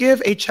you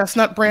give a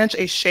chestnut branch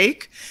a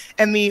shake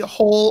and the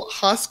whole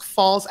husk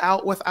falls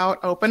out without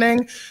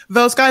opening,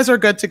 those guys are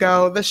good to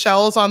go. The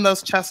shells on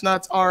those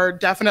chestnuts are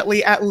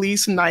definitely at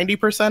least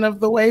 90% of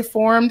the way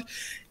formed,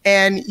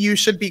 and you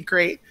should be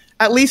great.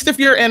 At least if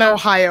you're in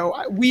Ohio.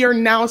 We are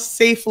now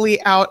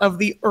safely out of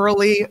the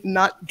early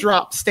nut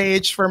drop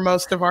stage for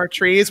most of our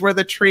trees, where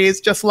the trees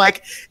just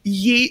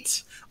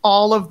yeet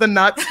all of the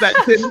nuts that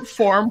didn't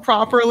form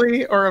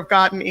properly or have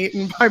gotten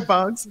eaten by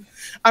bugs.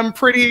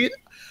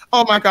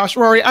 Oh my gosh,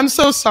 Rorri, I'm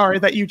so sorry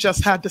that you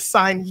just had to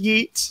sign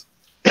yeet.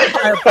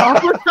 I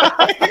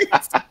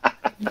apologize.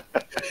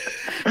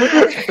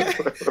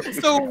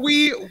 So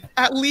we,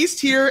 at least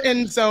here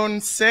in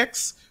zone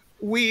 6,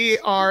 we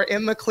are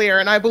in the clear.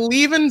 And I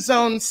believe in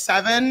zone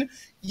 7,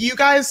 you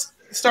guys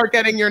start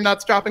getting your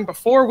nuts dropping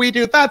before we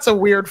do. That's a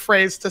weird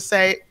phrase to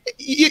say.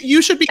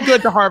 You should be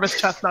good to harvest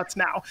chestnuts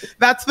now.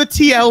 That's the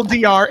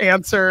TLDR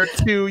answer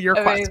to your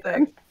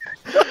question.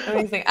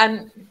 Amazing.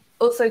 And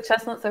also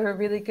chestnuts are a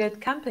really good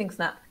camping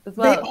snack as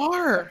well. They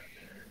are.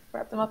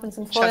 Wrap them up in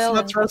some foil.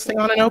 Chestnuts roasting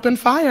on an open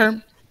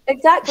fire.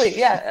 Exactly.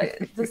 Yeah,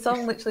 the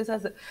song literally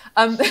says it.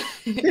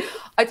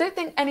 I don't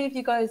think any of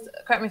you guys,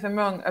 correct me if I'm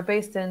wrong, are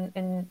based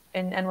in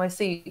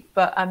NYC.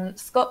 But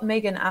Scott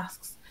Megan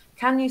asks,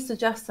 can you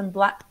suggest some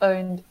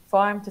Black-owned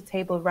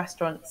farm-to-table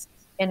restaurants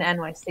in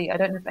NYC? I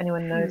don't know if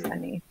anyone knows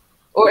any,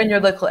 or in your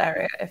local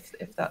area,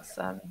 if that's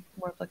more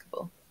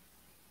applicable.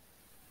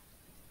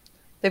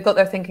 They've got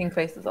their thinking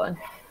faces on.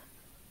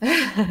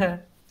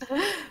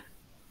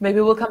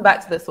 Maybe we'll come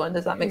back to this one.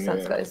 Does that make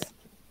sense, guys?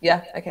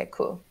 Yeah. Okay.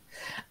 Cool.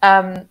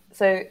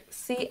 So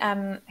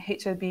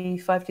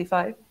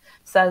CMHOB525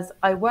 says,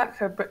 I work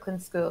for a Brooklyn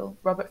school,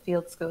 Robert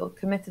Field School,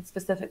 committed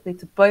specifically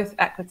to both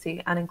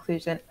equity and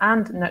inclusion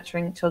and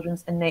nurturing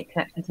children's innate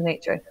connection to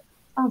nature.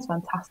 Sounds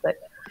fantastic.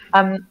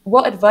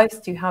 What advice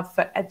do you have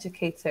for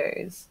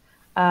educators?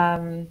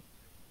 We'll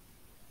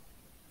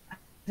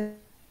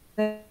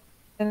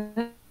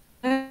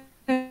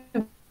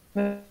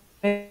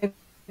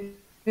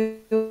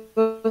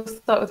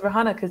start with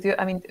Rahana, because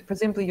I mean,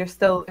 presumably you're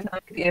still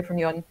hear from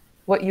you on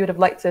what you would have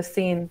liked to have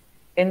seen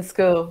in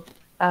school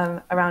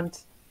around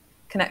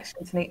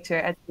connection to nature,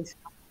 education.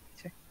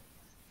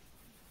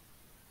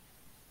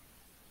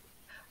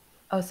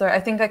 Oh, sorry, I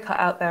think I cut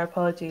out there.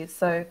 Apologies.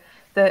 So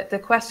the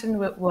question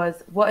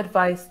was, what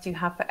advice do you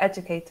have for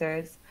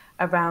educators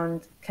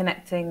around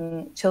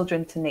connecting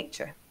children to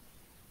nature?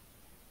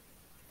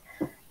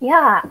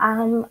 Yeah,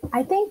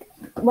 I think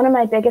one of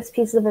my biggest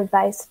pieces of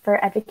advice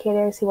for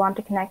educators who want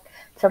to connect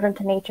children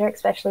to nature,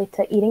 especially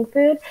to eating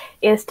food,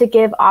 is to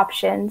give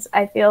options.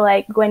 I feel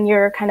like when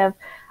you're kind of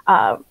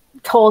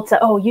told to,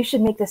 oh, you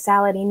should make the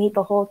salad and eat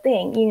the whole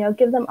thing, you know,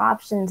 give them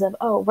options of,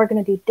 oh, we're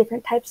going to do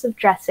different types of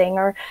dressing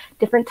or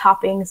different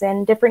toppings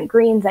and different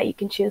greens that you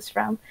can choose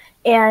from.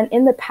 And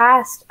in the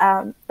past,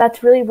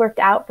 that's really worked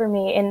out for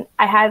me. And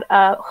I had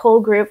a whole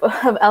group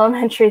of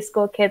elementary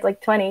school kids,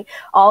 like 20,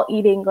 all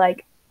eating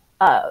like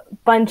a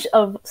bunch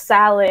of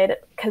salad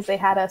because they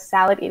had a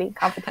salad eating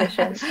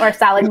competition or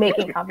salad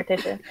making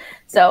competition.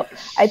 So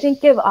I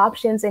think give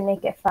options and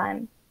make it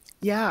fun.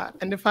 Yeah,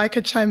 and if I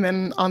could chime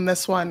in on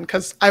this one,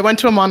 because I went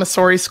to a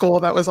Montessori school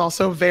that was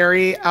also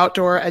very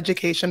outdoor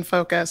education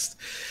focused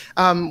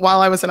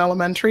while I was in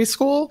elementary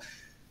school.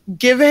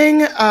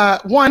 Giving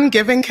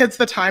kids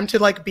the time to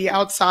like be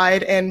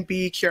outside and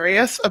be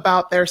curious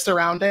about their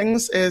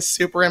surroundings is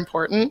super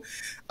important.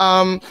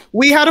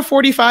 We had a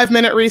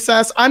 45-minute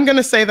recess. I'm going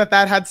to say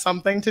that had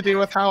something to do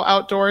with how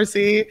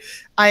outdoorsy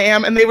I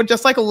am. And they would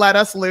just like let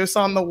us loose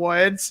on the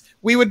woods.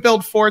 We would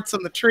build forts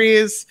in the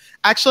trees.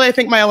 Actually, I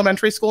think my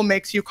elementary school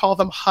makes you call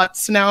them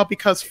huts now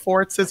because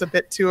forts is a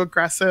bit too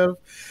aggressive,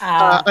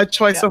 a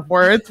choice of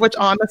words, which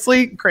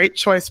honestly, great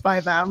choice by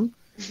them.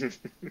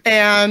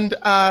 And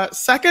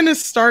second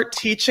is start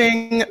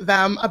teaching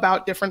them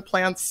about different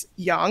plants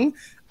young.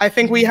 I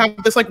think we have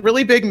this like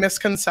really big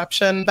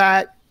misconception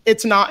that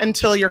it's not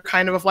until you're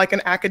kind of like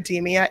an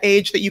academia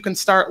age that you can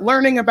start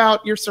learning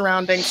about your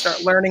surroundings,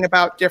 start learning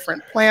about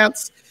different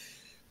plants.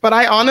 But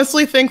I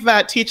honestly think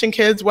that teaching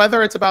kids,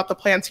 whether it's about the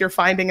plants you're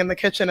finding in the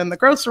kitchen in the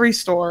grocery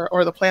store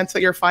or the plants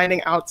that you're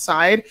finding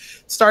outside,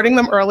 starting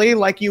them early,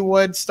 like you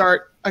would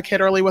start a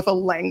kid early with a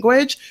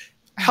language,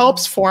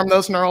 helps form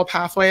those neural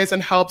pathways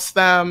and helps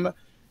them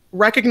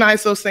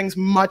recognize those things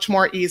much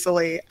more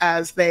easily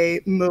as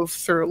they move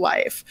through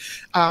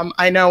life.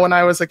 I know when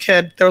I was a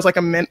kid, there was like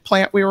a mint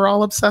plant we were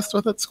all obsessed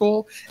with at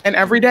school. And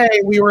every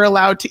day we were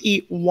allowed to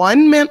eat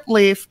one mint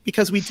leaf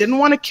because we didn't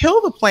want to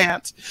kill the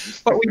plant,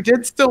 but we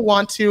did still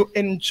want to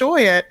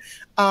enjoy it.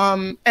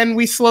 And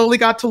we slowly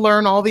got to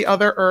learn all the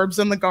other herbs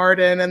in the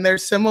garden and their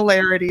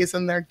similarities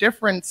and their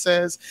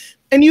differences.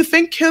 And you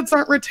think kids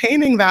aren't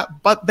retaining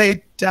that, but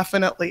they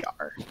definitely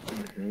are.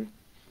 Mm-hmm.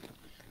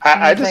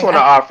 I just want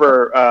to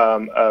offer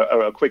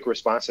a quick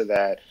response to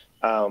that.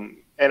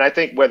 And I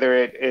think whether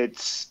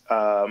it's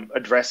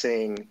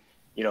addressing,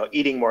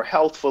 eating more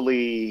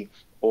healthfully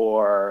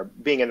or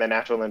being in the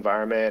natural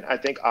environment, I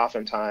think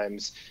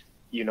oftentimes,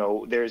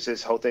 there's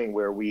this whole thing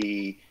where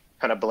we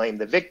kind of blame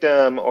the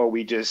victim, or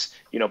we just,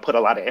 put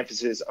a lot of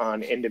emphasis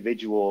on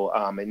individual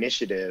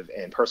initiative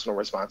and personal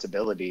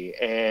responsibility.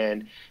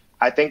 And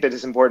I think that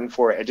it's important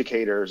for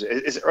educators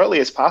as early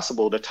as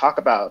possible to talk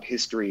about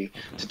history,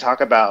 to talk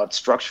about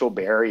structural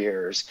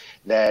barriers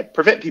that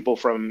prevent people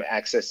from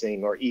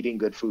accessing or eating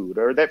good food,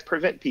 or that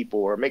prevent people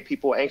or make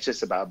people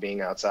anxious about being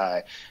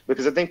outside.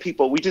 Because I think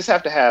we just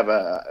have to have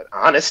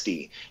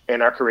honesty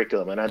in our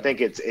curriculum. And I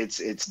think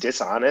it's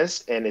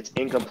dishonest and it's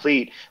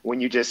incomplete when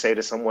you just say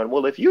to someone,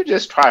 well, if you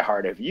just try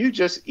hard, if you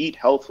just eat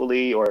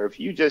healthfully, or if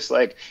you just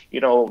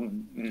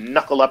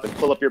knuckle up and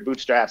pull up your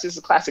bootstraps. It's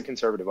a classic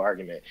conservative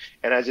argument.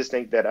 And I just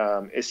think that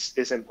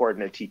it's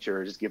important that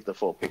teachers give the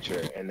full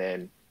picture, and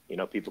then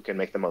people can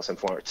make the most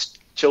informed,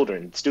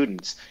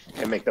 students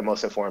can make the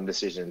most informed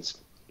decisions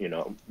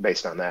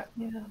based on that.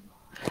 Yeah.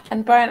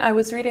 And Brian, I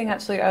was reading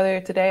actually earlier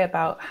today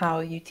about how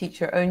you teach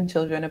your own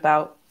children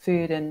about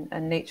food and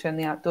nature and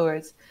the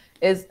outdoors.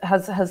 Has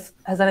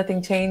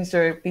anything changed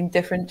or been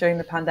different during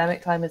the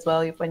pandemic time as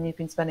well, when you've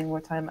been spending more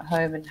time at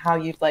home, and how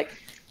you've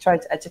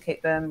tried to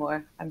educate them?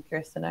 Or I'm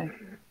curious to know.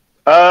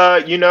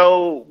 You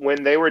know,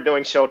 when they were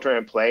doing shelter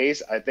in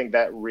place, I think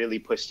that really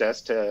pushed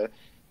us to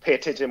pay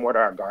attention more to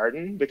our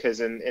garden, because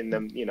in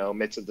the, you know,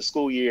 midst of the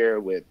school year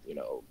with, you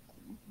know,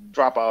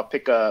 drop off,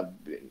 pick up,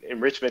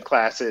 enrichment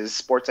classes,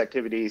 sports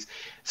activities,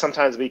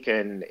 sometimes we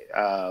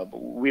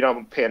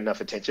don't pay enough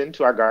attention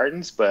to our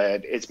gardens,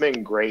 but it's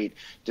been great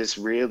just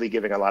really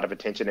giving a lot of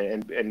attention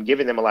and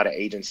giving them a lot of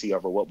agency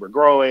over what we're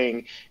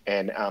growing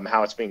and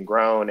how it's being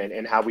grown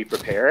and how we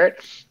prepare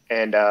it.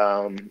 And,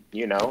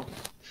 you know,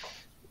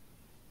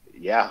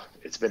 yeah,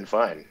 it's been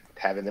fun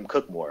having them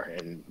cook more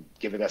and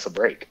giving us a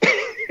break.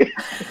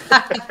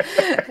 Back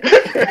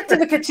to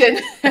the kitchen.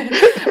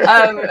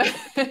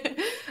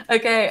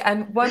 Okay,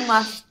 and one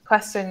last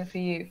question for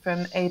you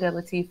from Ada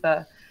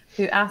Latifa,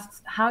 who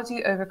asks, how do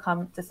you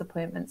overcome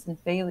disappointments and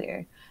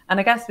failure? And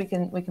I guess we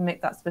can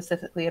make that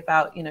specifically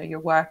about, you know, your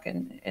work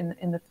in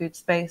the food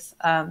space.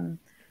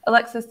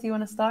 Alexis, do you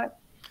want to start?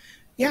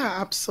 Yeah,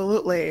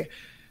 absolutely.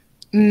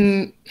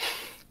 I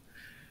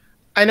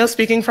know,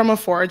 speaking from a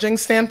foraging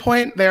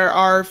standpoint, there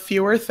are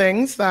fewer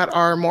things that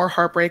are more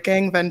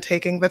heartbreaking than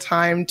taking the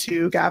time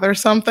to gather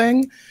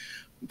something,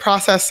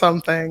 process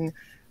something,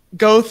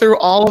 go through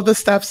all of the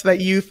steps that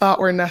you thought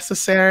were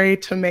necessary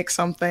to make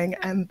something,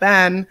 and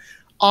then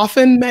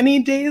often many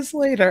days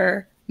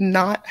later,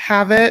 not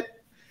have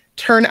it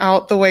turn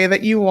out the way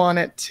that you want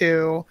it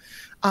to.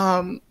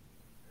 But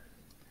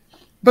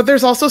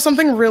there's also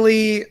something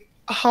really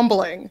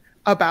humbling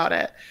about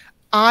it.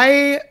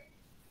 I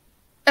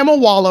am a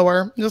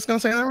wallower. I'm just gonna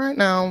say that right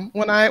now.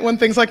 When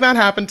things like that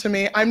happen to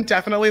me, I'm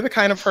definitely the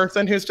kind of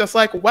person who's just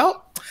like,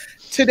 well,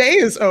 today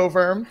is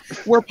over.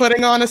 We're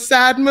putting on a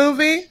sad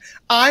movie.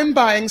 I'm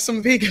buying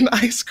some vegan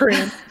ice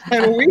cream,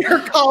 and we are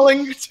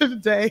calling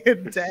today a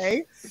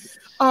day.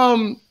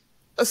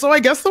 So I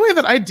guess the way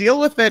that I deal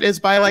with it is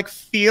by like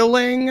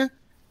feeling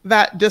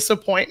that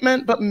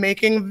disappointment, but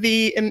making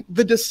the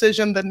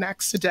decision the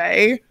next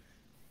day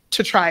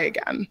to try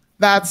again.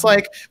 That's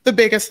like the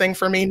biggest thing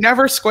for me.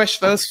 Never squish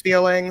those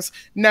feelings.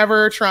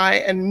 Never try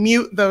and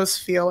mute those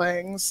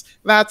feelings.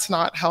 That's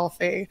not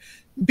healthy.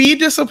 Be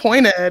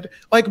disappointed,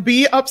 like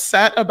be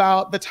upset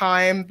about the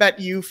time that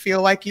you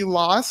feel like you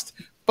lost,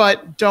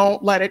 but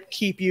don't let it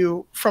keep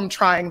you from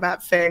trying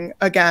that thing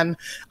again.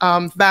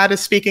 That is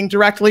speaking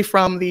directly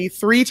from the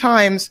 3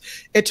 times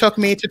it took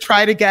me to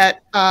try to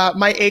get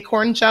my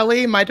acorn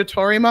jelly, my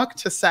Dotori muck,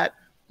 to set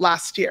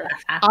last year.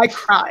 I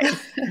cried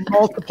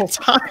multiple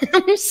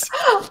times.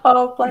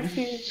 Oh, bless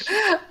you.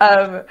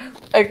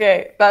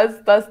 Okay,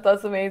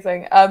 that's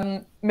amazing.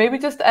 Maybe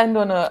just to end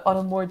on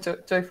a more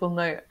joyful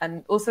note,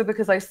 and also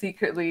because I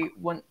secretly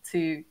want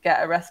to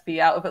get a recipe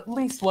out of at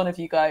least one of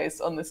you guys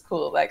on this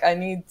call. Like, I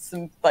need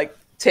some like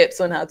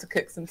tips on how to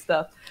cook some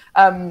stuff.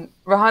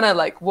 Rohana,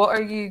 like, what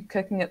are you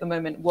cooking at the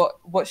moment?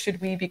 What should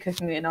we be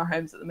cooking in our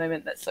homes at the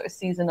moment that's sort of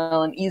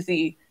seasonal and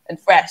easy and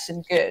fresh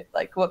and good?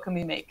 Like, what can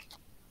we make?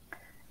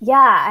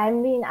 Yeah, I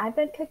mean, I've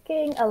been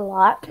cooking a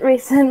lot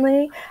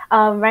recently.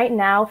 Right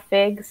now,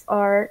 figs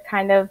are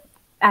kind of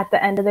at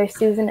the end of their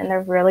season, and they're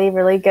really,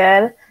 really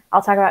good.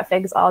 I'll talk about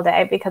figs all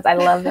day because I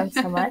love them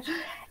so much.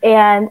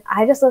 And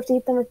I just love to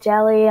eat them with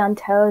jelly on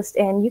toast.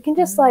 And you can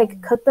just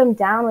like cook them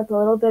down with a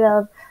little bit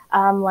of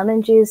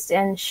lemon juice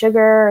and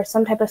sugar or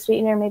some type of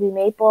sweetener, maybe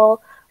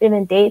maple, or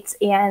even dates,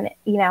 and,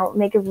 you know,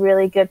 make a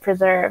really good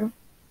preserve.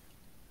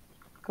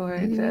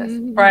 Gorgeous.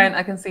 Brian,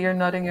 I can see you're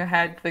nodding your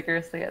head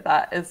vigorously at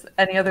that. Is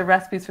any other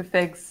recipes for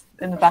figs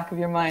in the back of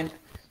your mind?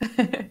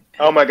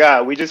 Oh my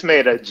God, we just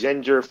made a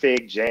ginger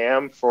fig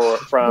jam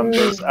from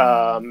this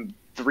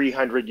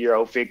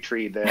 300-year-old fig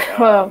tree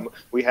that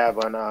we have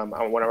on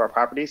one of our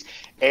properties,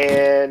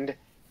 and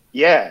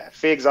yeah,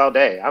 figs all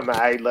day.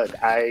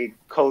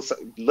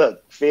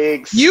 Look,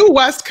 figs. You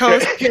West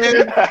Coast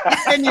kid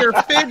and your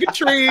fig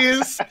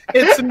trees.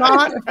 It's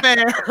not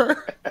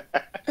fair.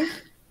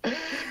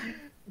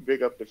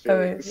 Big up the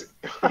figs.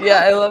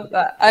 Yeah, I love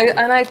that.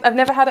 I've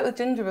never had it with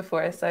ginger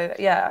before, so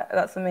yeah,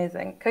 that's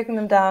amazing. Cooking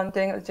them down,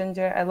 doing it with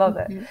ginger, I love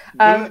it.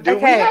 Do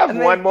we have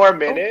one more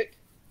minute?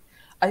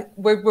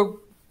 We're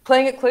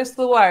playing it close to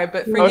the wire,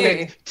 but for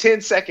you,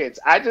 10 seconds.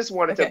 I just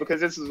wanted to, because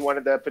this is one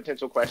of the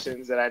potential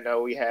questions that I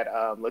know we had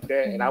looked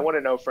at, and I want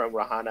to know from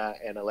Rohana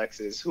and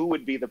Alexis, who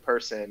would be the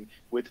person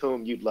with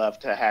whom you'd love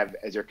to have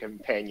as your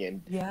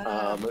companion?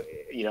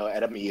 You know,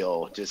 at a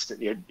meal, just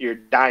your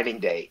dining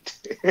date.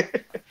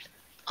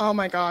 Oh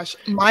my gosh.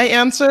 My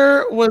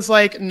answer was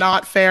like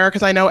not fair,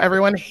 because I know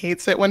everyone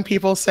hates it when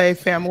people say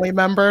family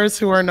members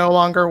who are no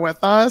longer with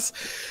us.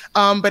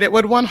 But it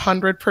would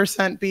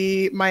 100%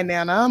 be my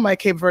Nana, my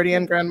Cape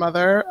Verdean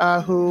grandmother,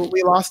 who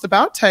we lost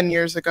about 10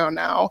 years ago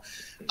now.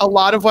 A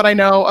lot of what I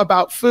know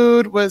about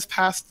food was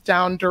passed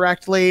down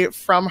directly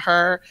from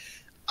her.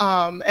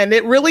 And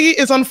it really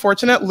is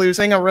unfortunate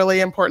losing a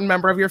really important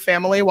member of your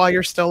family while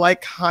you're still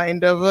like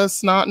kind of a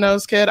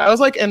snot-nosed kid. I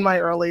was like in my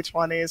early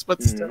 20s,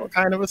 but still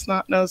kind of a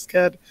snot-nosed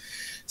kid.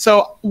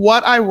 So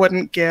what I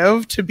wouldn't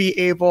give to be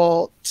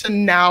able to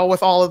now,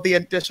 with all of the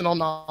additional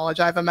knowledge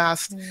I've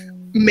amassed,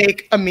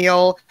 make a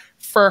meal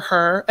for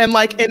her, and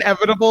like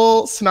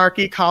inevitable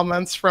snarky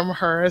comments from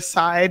her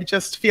side,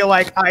 just feel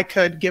like I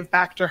could give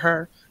back to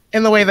her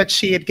in the way that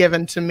she had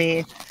given to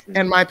me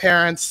and my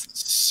parents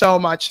so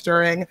much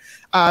during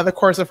the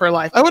course of her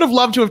life. I would have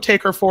loved to have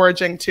taken her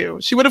foraging too.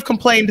 She would have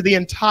complained the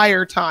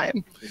entire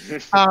time,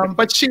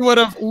 but she would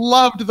have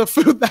loved the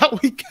food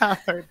that we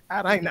gathered.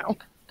 That I know.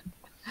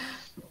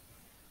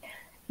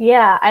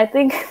 Yeah, I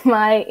think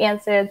my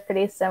answer is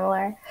pretty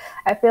similar.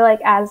 I feel like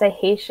as a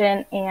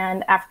Haitian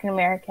and African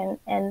American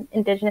and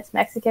indigenous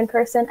Mexican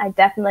person, I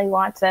definitely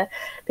want to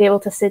be able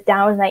to sit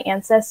down with my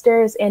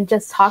ancestors and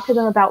just talk to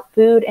them about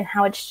food and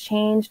how it's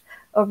changed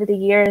over the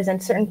years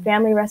and certain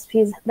family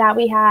recipes that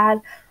we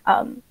had,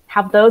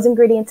 how those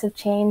ingredients have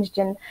changed,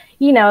 and,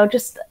 you know,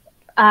 just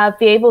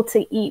be able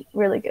to eat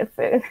really good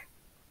food.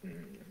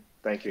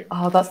 Thank you.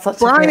 Oh, that's such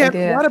Brian, a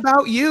great idea. what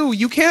about you?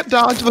 You can't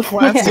dodge the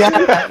question.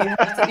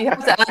 You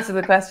have to answer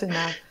the question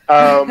now.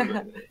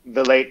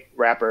 The late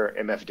rapper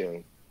MF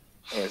Doom,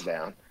 hands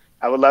down.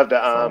 I would love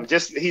to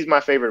he's my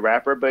favorite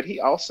rapper, but he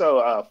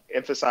also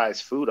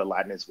emphasized food a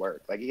lot in his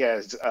work. Like, he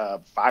has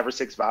 5 or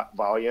 6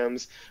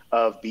 volumes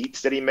of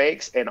beats that he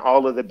makes, and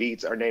all of the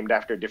beats are named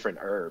after different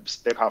herbs.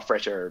 They're called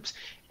fresh herbs,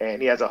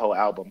 and he has a whole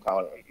album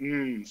called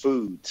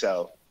Food.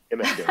 So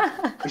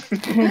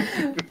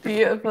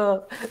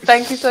beautiful.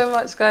 Thank you so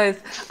much, guys.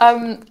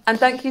 And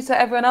thank you to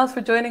everyone else for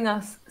joining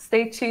us.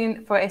 Stay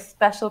tuned for a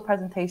special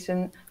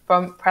presentation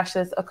from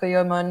Precious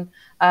Okoyomon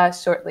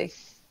shortly.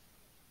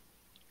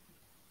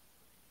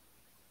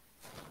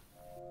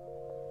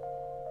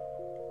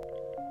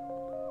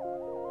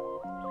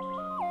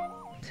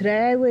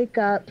 Today I wake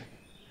up,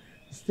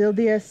 still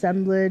the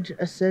assemblage,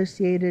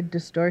 associated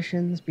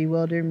distortions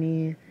bewilder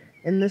me.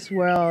 In this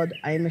world,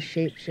 I am a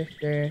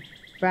shapeshifter,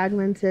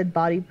 fragmented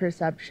body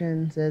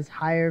perceptions as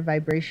higher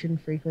vibration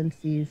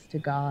frequencies to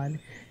God.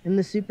 In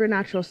the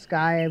supernatural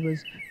sky, I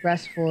was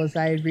restful as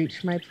I had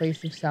reached my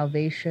place of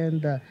salvation.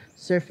 The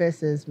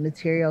surface is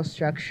material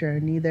structure,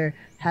 neither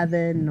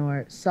heaven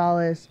nor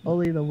solace,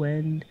 only the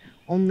wind,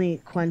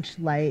 only quenched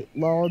light,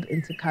 lulled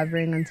into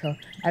covering until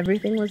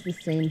everything was the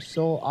same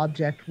soul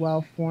object,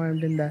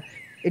 well-formed in the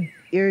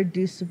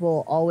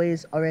irreducible,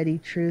 always already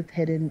truth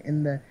hidden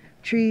in the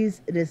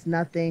trees. It is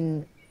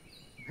nothing.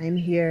 I'm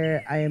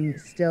here, I am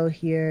still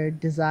here,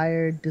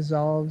 desire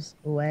dissolves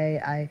away,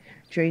 I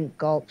drink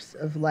gulps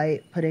of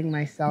light, putting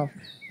myself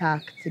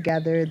back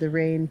together. The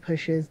rain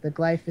pushes the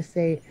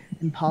glyphosate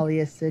and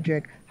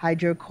polyacidric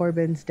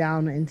hydrocarbons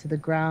down into the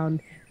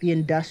ground. The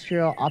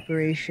industrial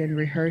operation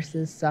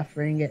rehearses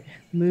suffering, it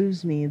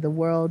moves me, the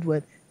world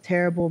with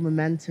terrible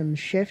momentum,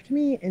 shift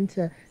me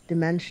into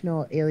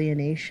dimensional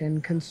alienation,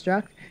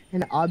 construct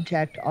an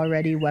object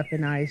already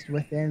weaponized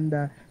within.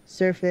 The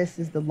surface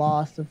is the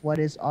loss of what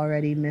is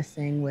already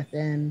missing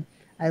within.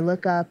 I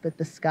look up at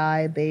the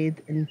sky,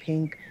 bathed in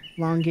pink,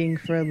 longing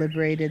for a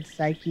liberated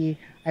psyche.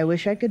 I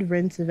wish I could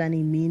rinse of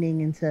any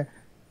meaning into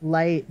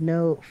light,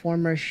 no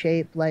former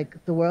shape.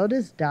 Like the world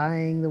is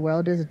dying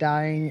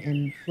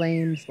in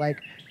flames,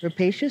 like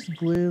rapacious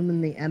gloom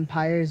in the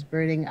empire's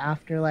burning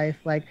afterlife,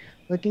 like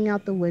looking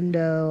out the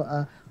window,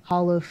 a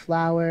hollow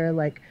flower,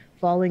 like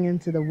falling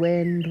into the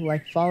wind,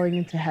 like falling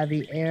into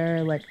heavy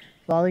air, like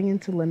falling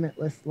into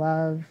limitless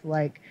love,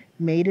 like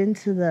made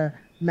into the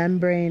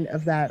membrane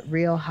of that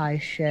real high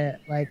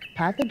shit, like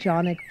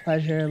pathogenic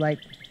pleasure, like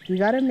we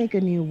gotta make a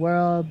new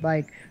world,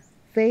 like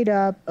fade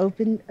up,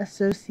 open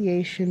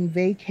association,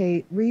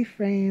 vacate,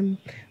 reframe,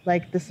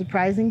 like the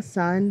surprising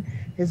sun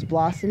is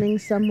blossoming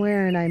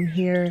somewhere and I'm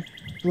here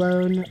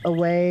blown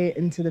away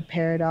into the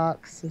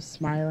paradox of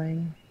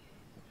smiling.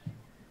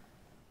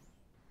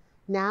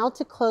 Now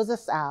to close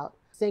us out,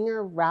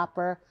 singer,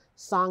 rapper,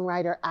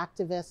 songwriter,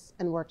 activist,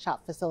 and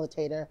workshop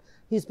facilitator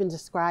who's been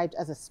described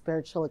as a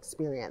spiritual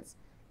experience.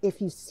 If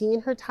you've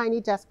seen her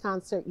Tiny Desk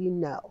concert, you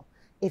know.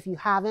 If you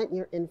haven't,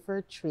 you're in for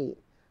a treat.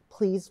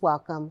 Please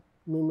welcome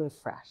Mumu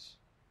Fresh.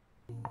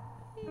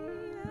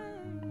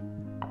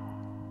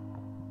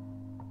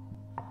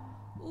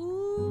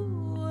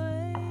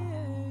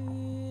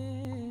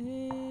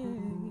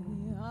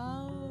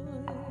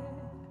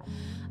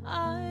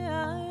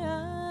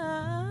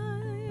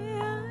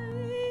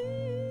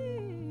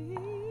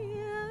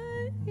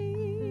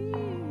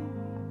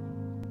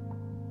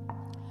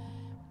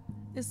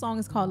 This song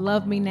is called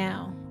Love Me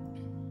Now.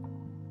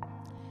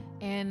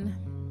 And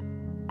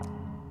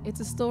it's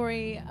a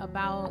story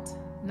about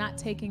not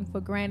taking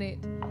for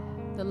granted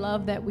the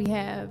love that we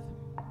have,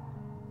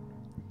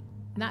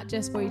 not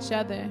just for each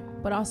other,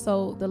 but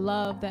also the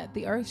love that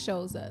the earth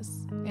shows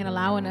us and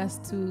allowing us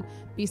to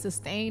be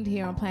sustained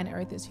here on planet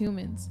Earth as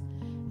humans.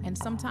 And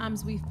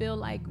sometimes we feel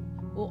like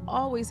we'll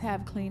always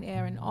have clean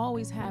air and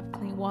always have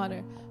clean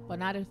water, but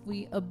not if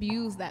we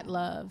abuse that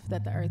love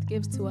that the earth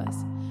gives to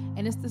us.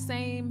 And it's the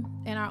same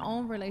in our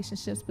own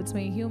relationships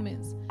between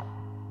humans.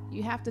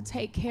 You have to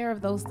take care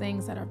of those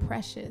things that are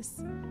precious,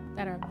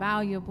 that are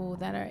valuable,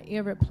 that are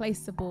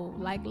irreplaceable,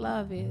 like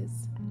love is.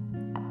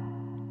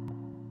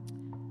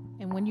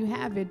 And when you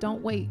have it,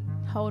 don't wait.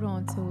 Hold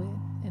on to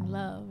it and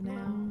love now.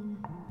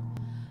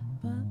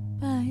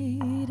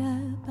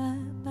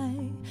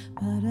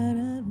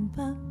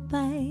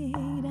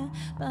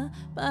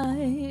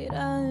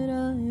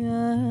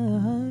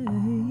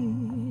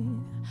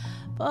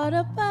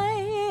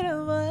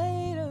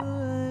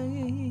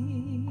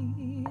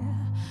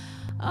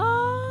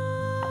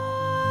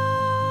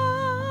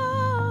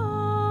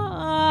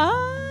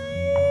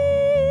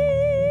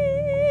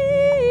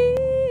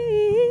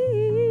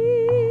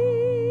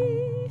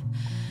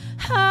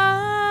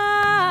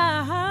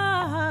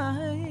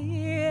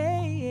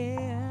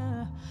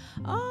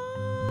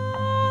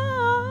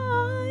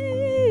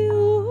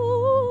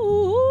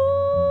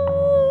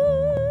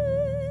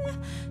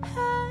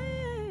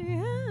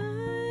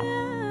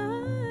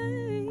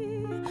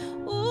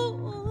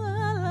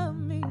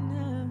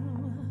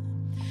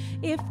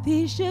 If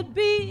these should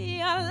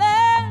be our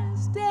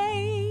last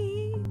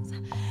days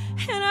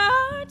and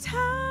our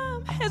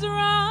time has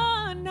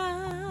run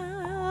out,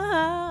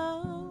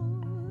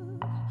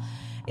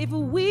 if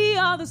we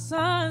are the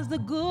sons the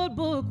good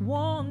book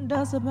warned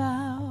us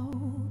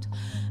about,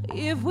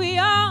 if we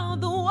are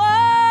the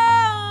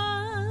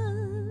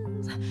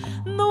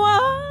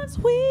ones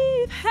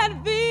we've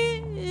had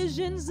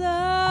visions of,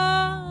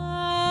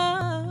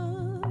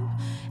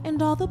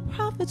 and all the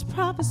prophets'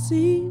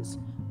 prophecies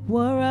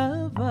were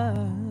of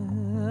us,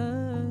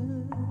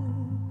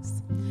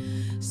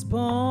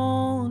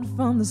 spawned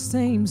from the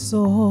same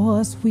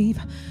source we've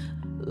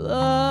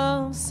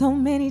loved so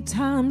many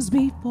times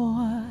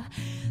before.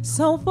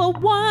 So for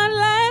one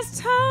last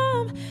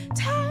time,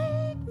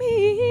 take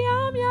me,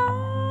 I'm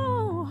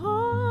yours,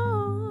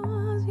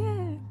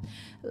 yeah.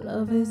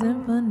 Love is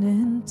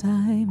infinite,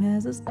 time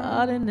has a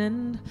start and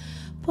end.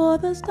 For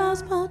the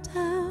stars fall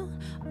down,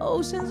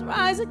 oceans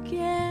rise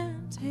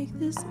again. Take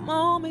this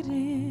moment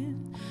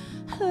in,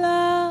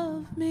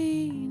 love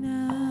me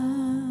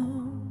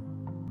now.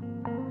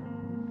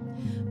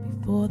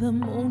 Before the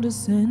moon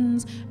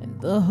descends and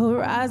the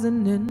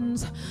horizon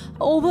ends,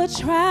 over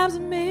tribes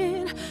of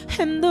men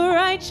and the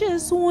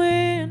righteous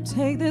win.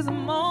 Take this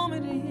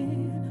moment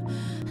in,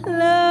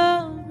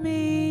 love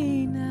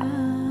me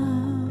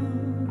now.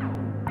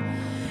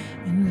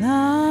 And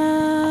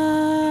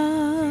love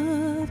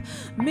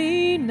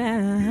me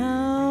now.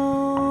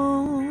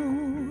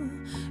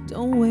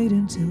 Don't wait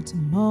until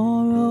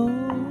tomorrow.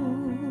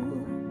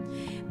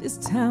 This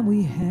time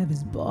we have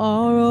is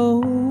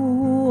borrowed.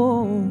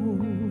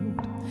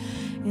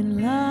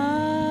 And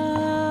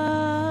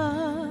love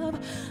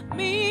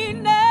me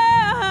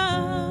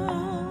now.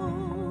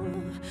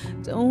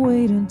 Don't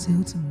wait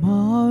until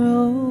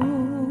tomorrow.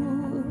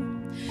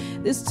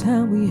 This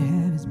time we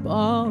have is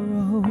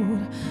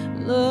borrowed.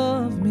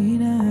 Love me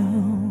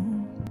now.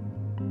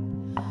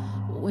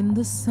 When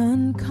the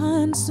sun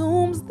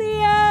consumes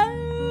the earth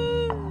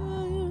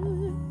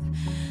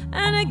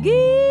and it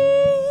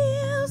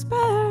gives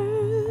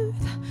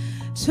birth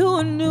to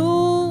a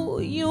new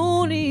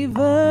universe,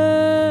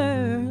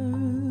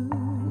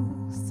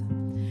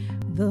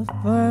 the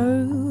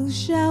first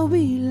shall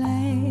be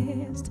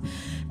last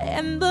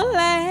and the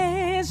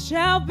last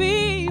shall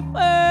be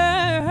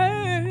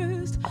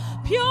first.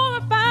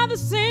 Purify the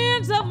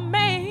sins of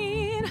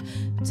man,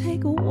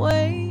 take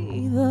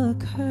away the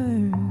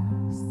curse.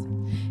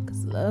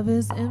 Love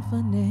is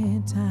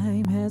infinite,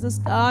 time has a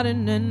start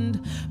and end.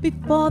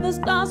 Before the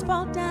stars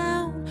fall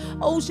down,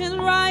 oceans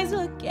rise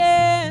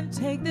again.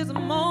 Take this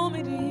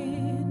moment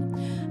in,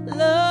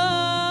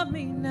 love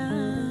me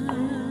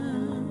now,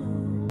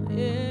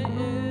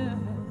 yeah.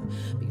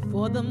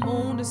 Before the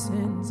moon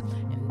descends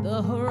and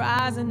the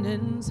horizon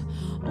ends,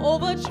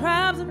 over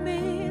tribes of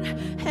men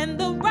and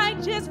the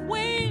righteous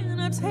win.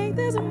 Take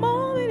this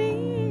moment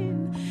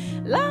in,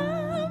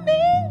 love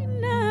me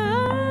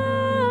now.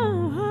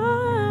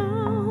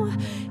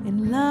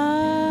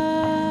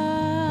 Love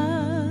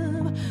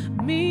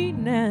me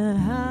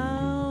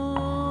now.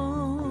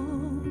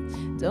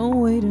 Don't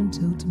wait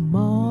until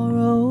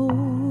tomorrow.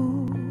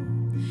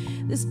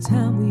 This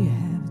time we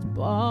have is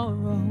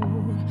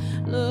borrowed.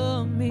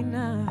 Love me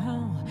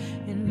now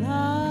and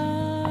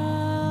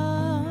love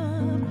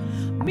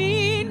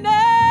me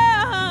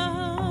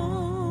now.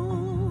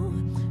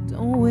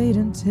 Don't wait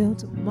until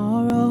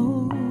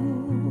tomorrow.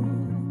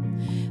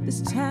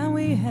 This time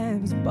we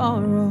have is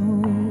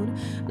borrowed.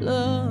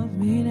 Love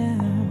me now.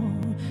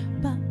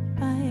 Bye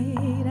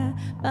bye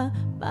bye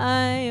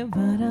bye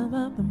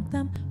bye bye bye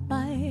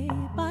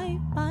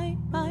bye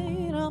bye.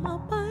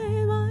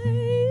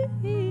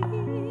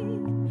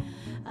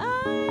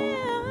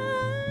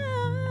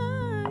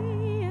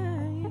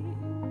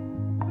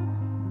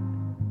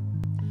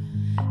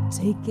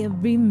 Take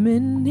every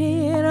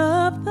minute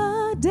of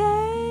the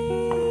day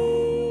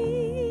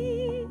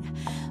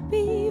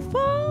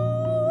before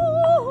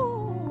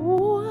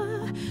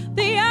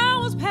the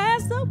hours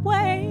pass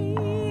away,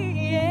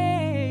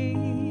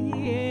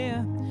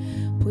 yeah.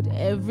 Put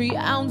every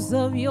ounce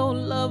of your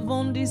love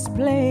on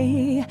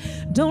display.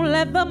 Don't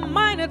let the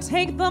minor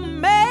take the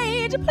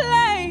major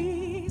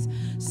place.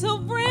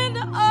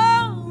 Surrender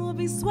all,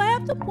 be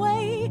swept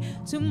away.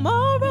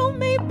 Tomorrow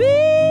may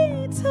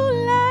be too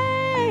late.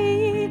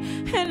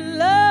 And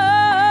love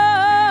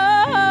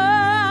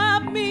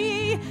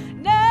me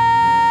now.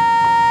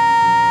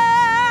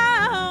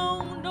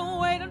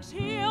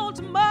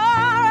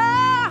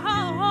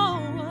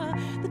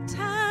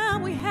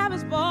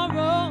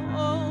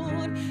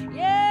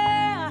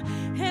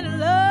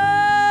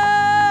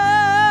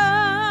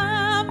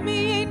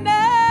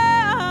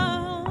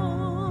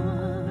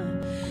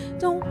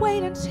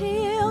 wait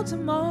until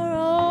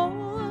tomorrow.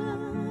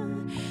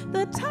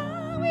 The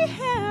time we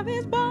have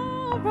is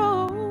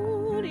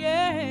borrowed,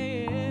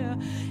 yeah.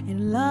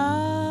 And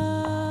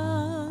love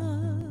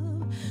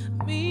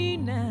me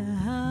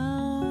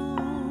now.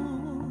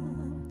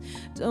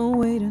 Don't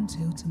wait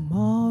until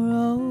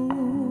tomorrow.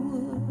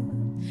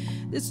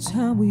 This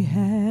time we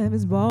have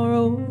is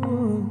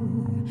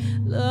borrowed.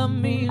 Love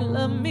me,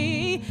 love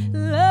me,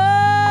 love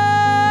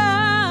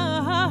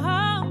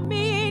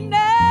me now.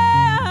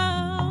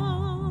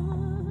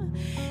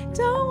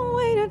 Don't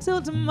wait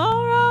until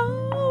tomorrow.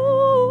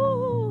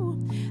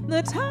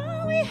 The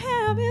time we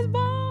have is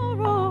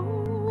borrowed.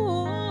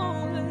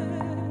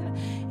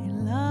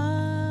 And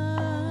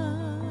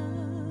love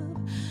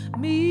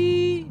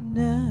me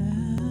now.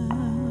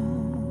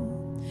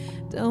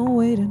 Don't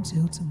wait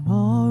until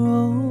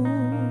tomorrow.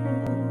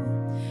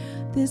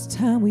 This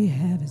time we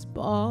have is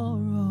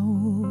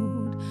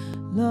borrowed.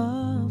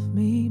 Love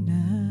me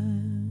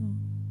now.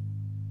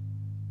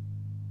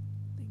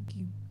 Thank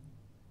you.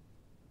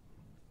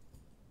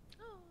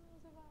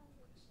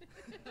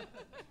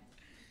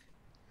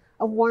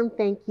 A warm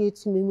thank you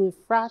to Mumu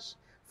Fresh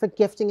for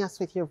gifting us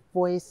with your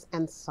voice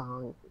and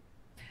song.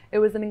 It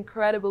was an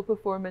incredible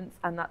performance,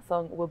 and that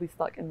song will be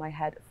stuck in my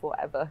head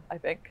forever, I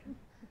think.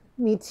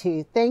 Me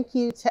too. Thank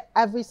you to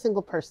every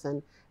single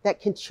person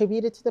that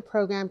contributed to the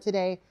program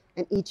today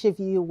and each of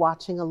you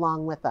watching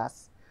along with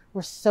us.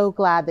 We're so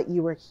glad that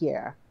you were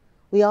here.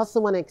 We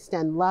also want to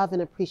extend love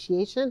and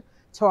appreciation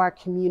to our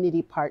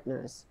community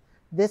partners.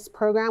 This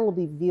program will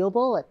be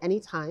viewable at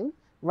any time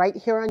right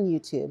here on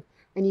YouTube,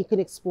 and you can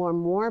explore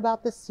more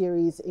about the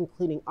series,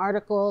 including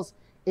articles,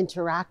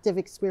 interactive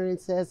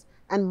experiences,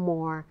 and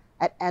more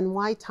at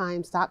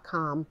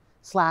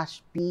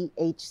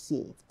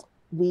nytimes.com/BHC.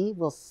 We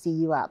will see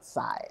you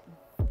outside.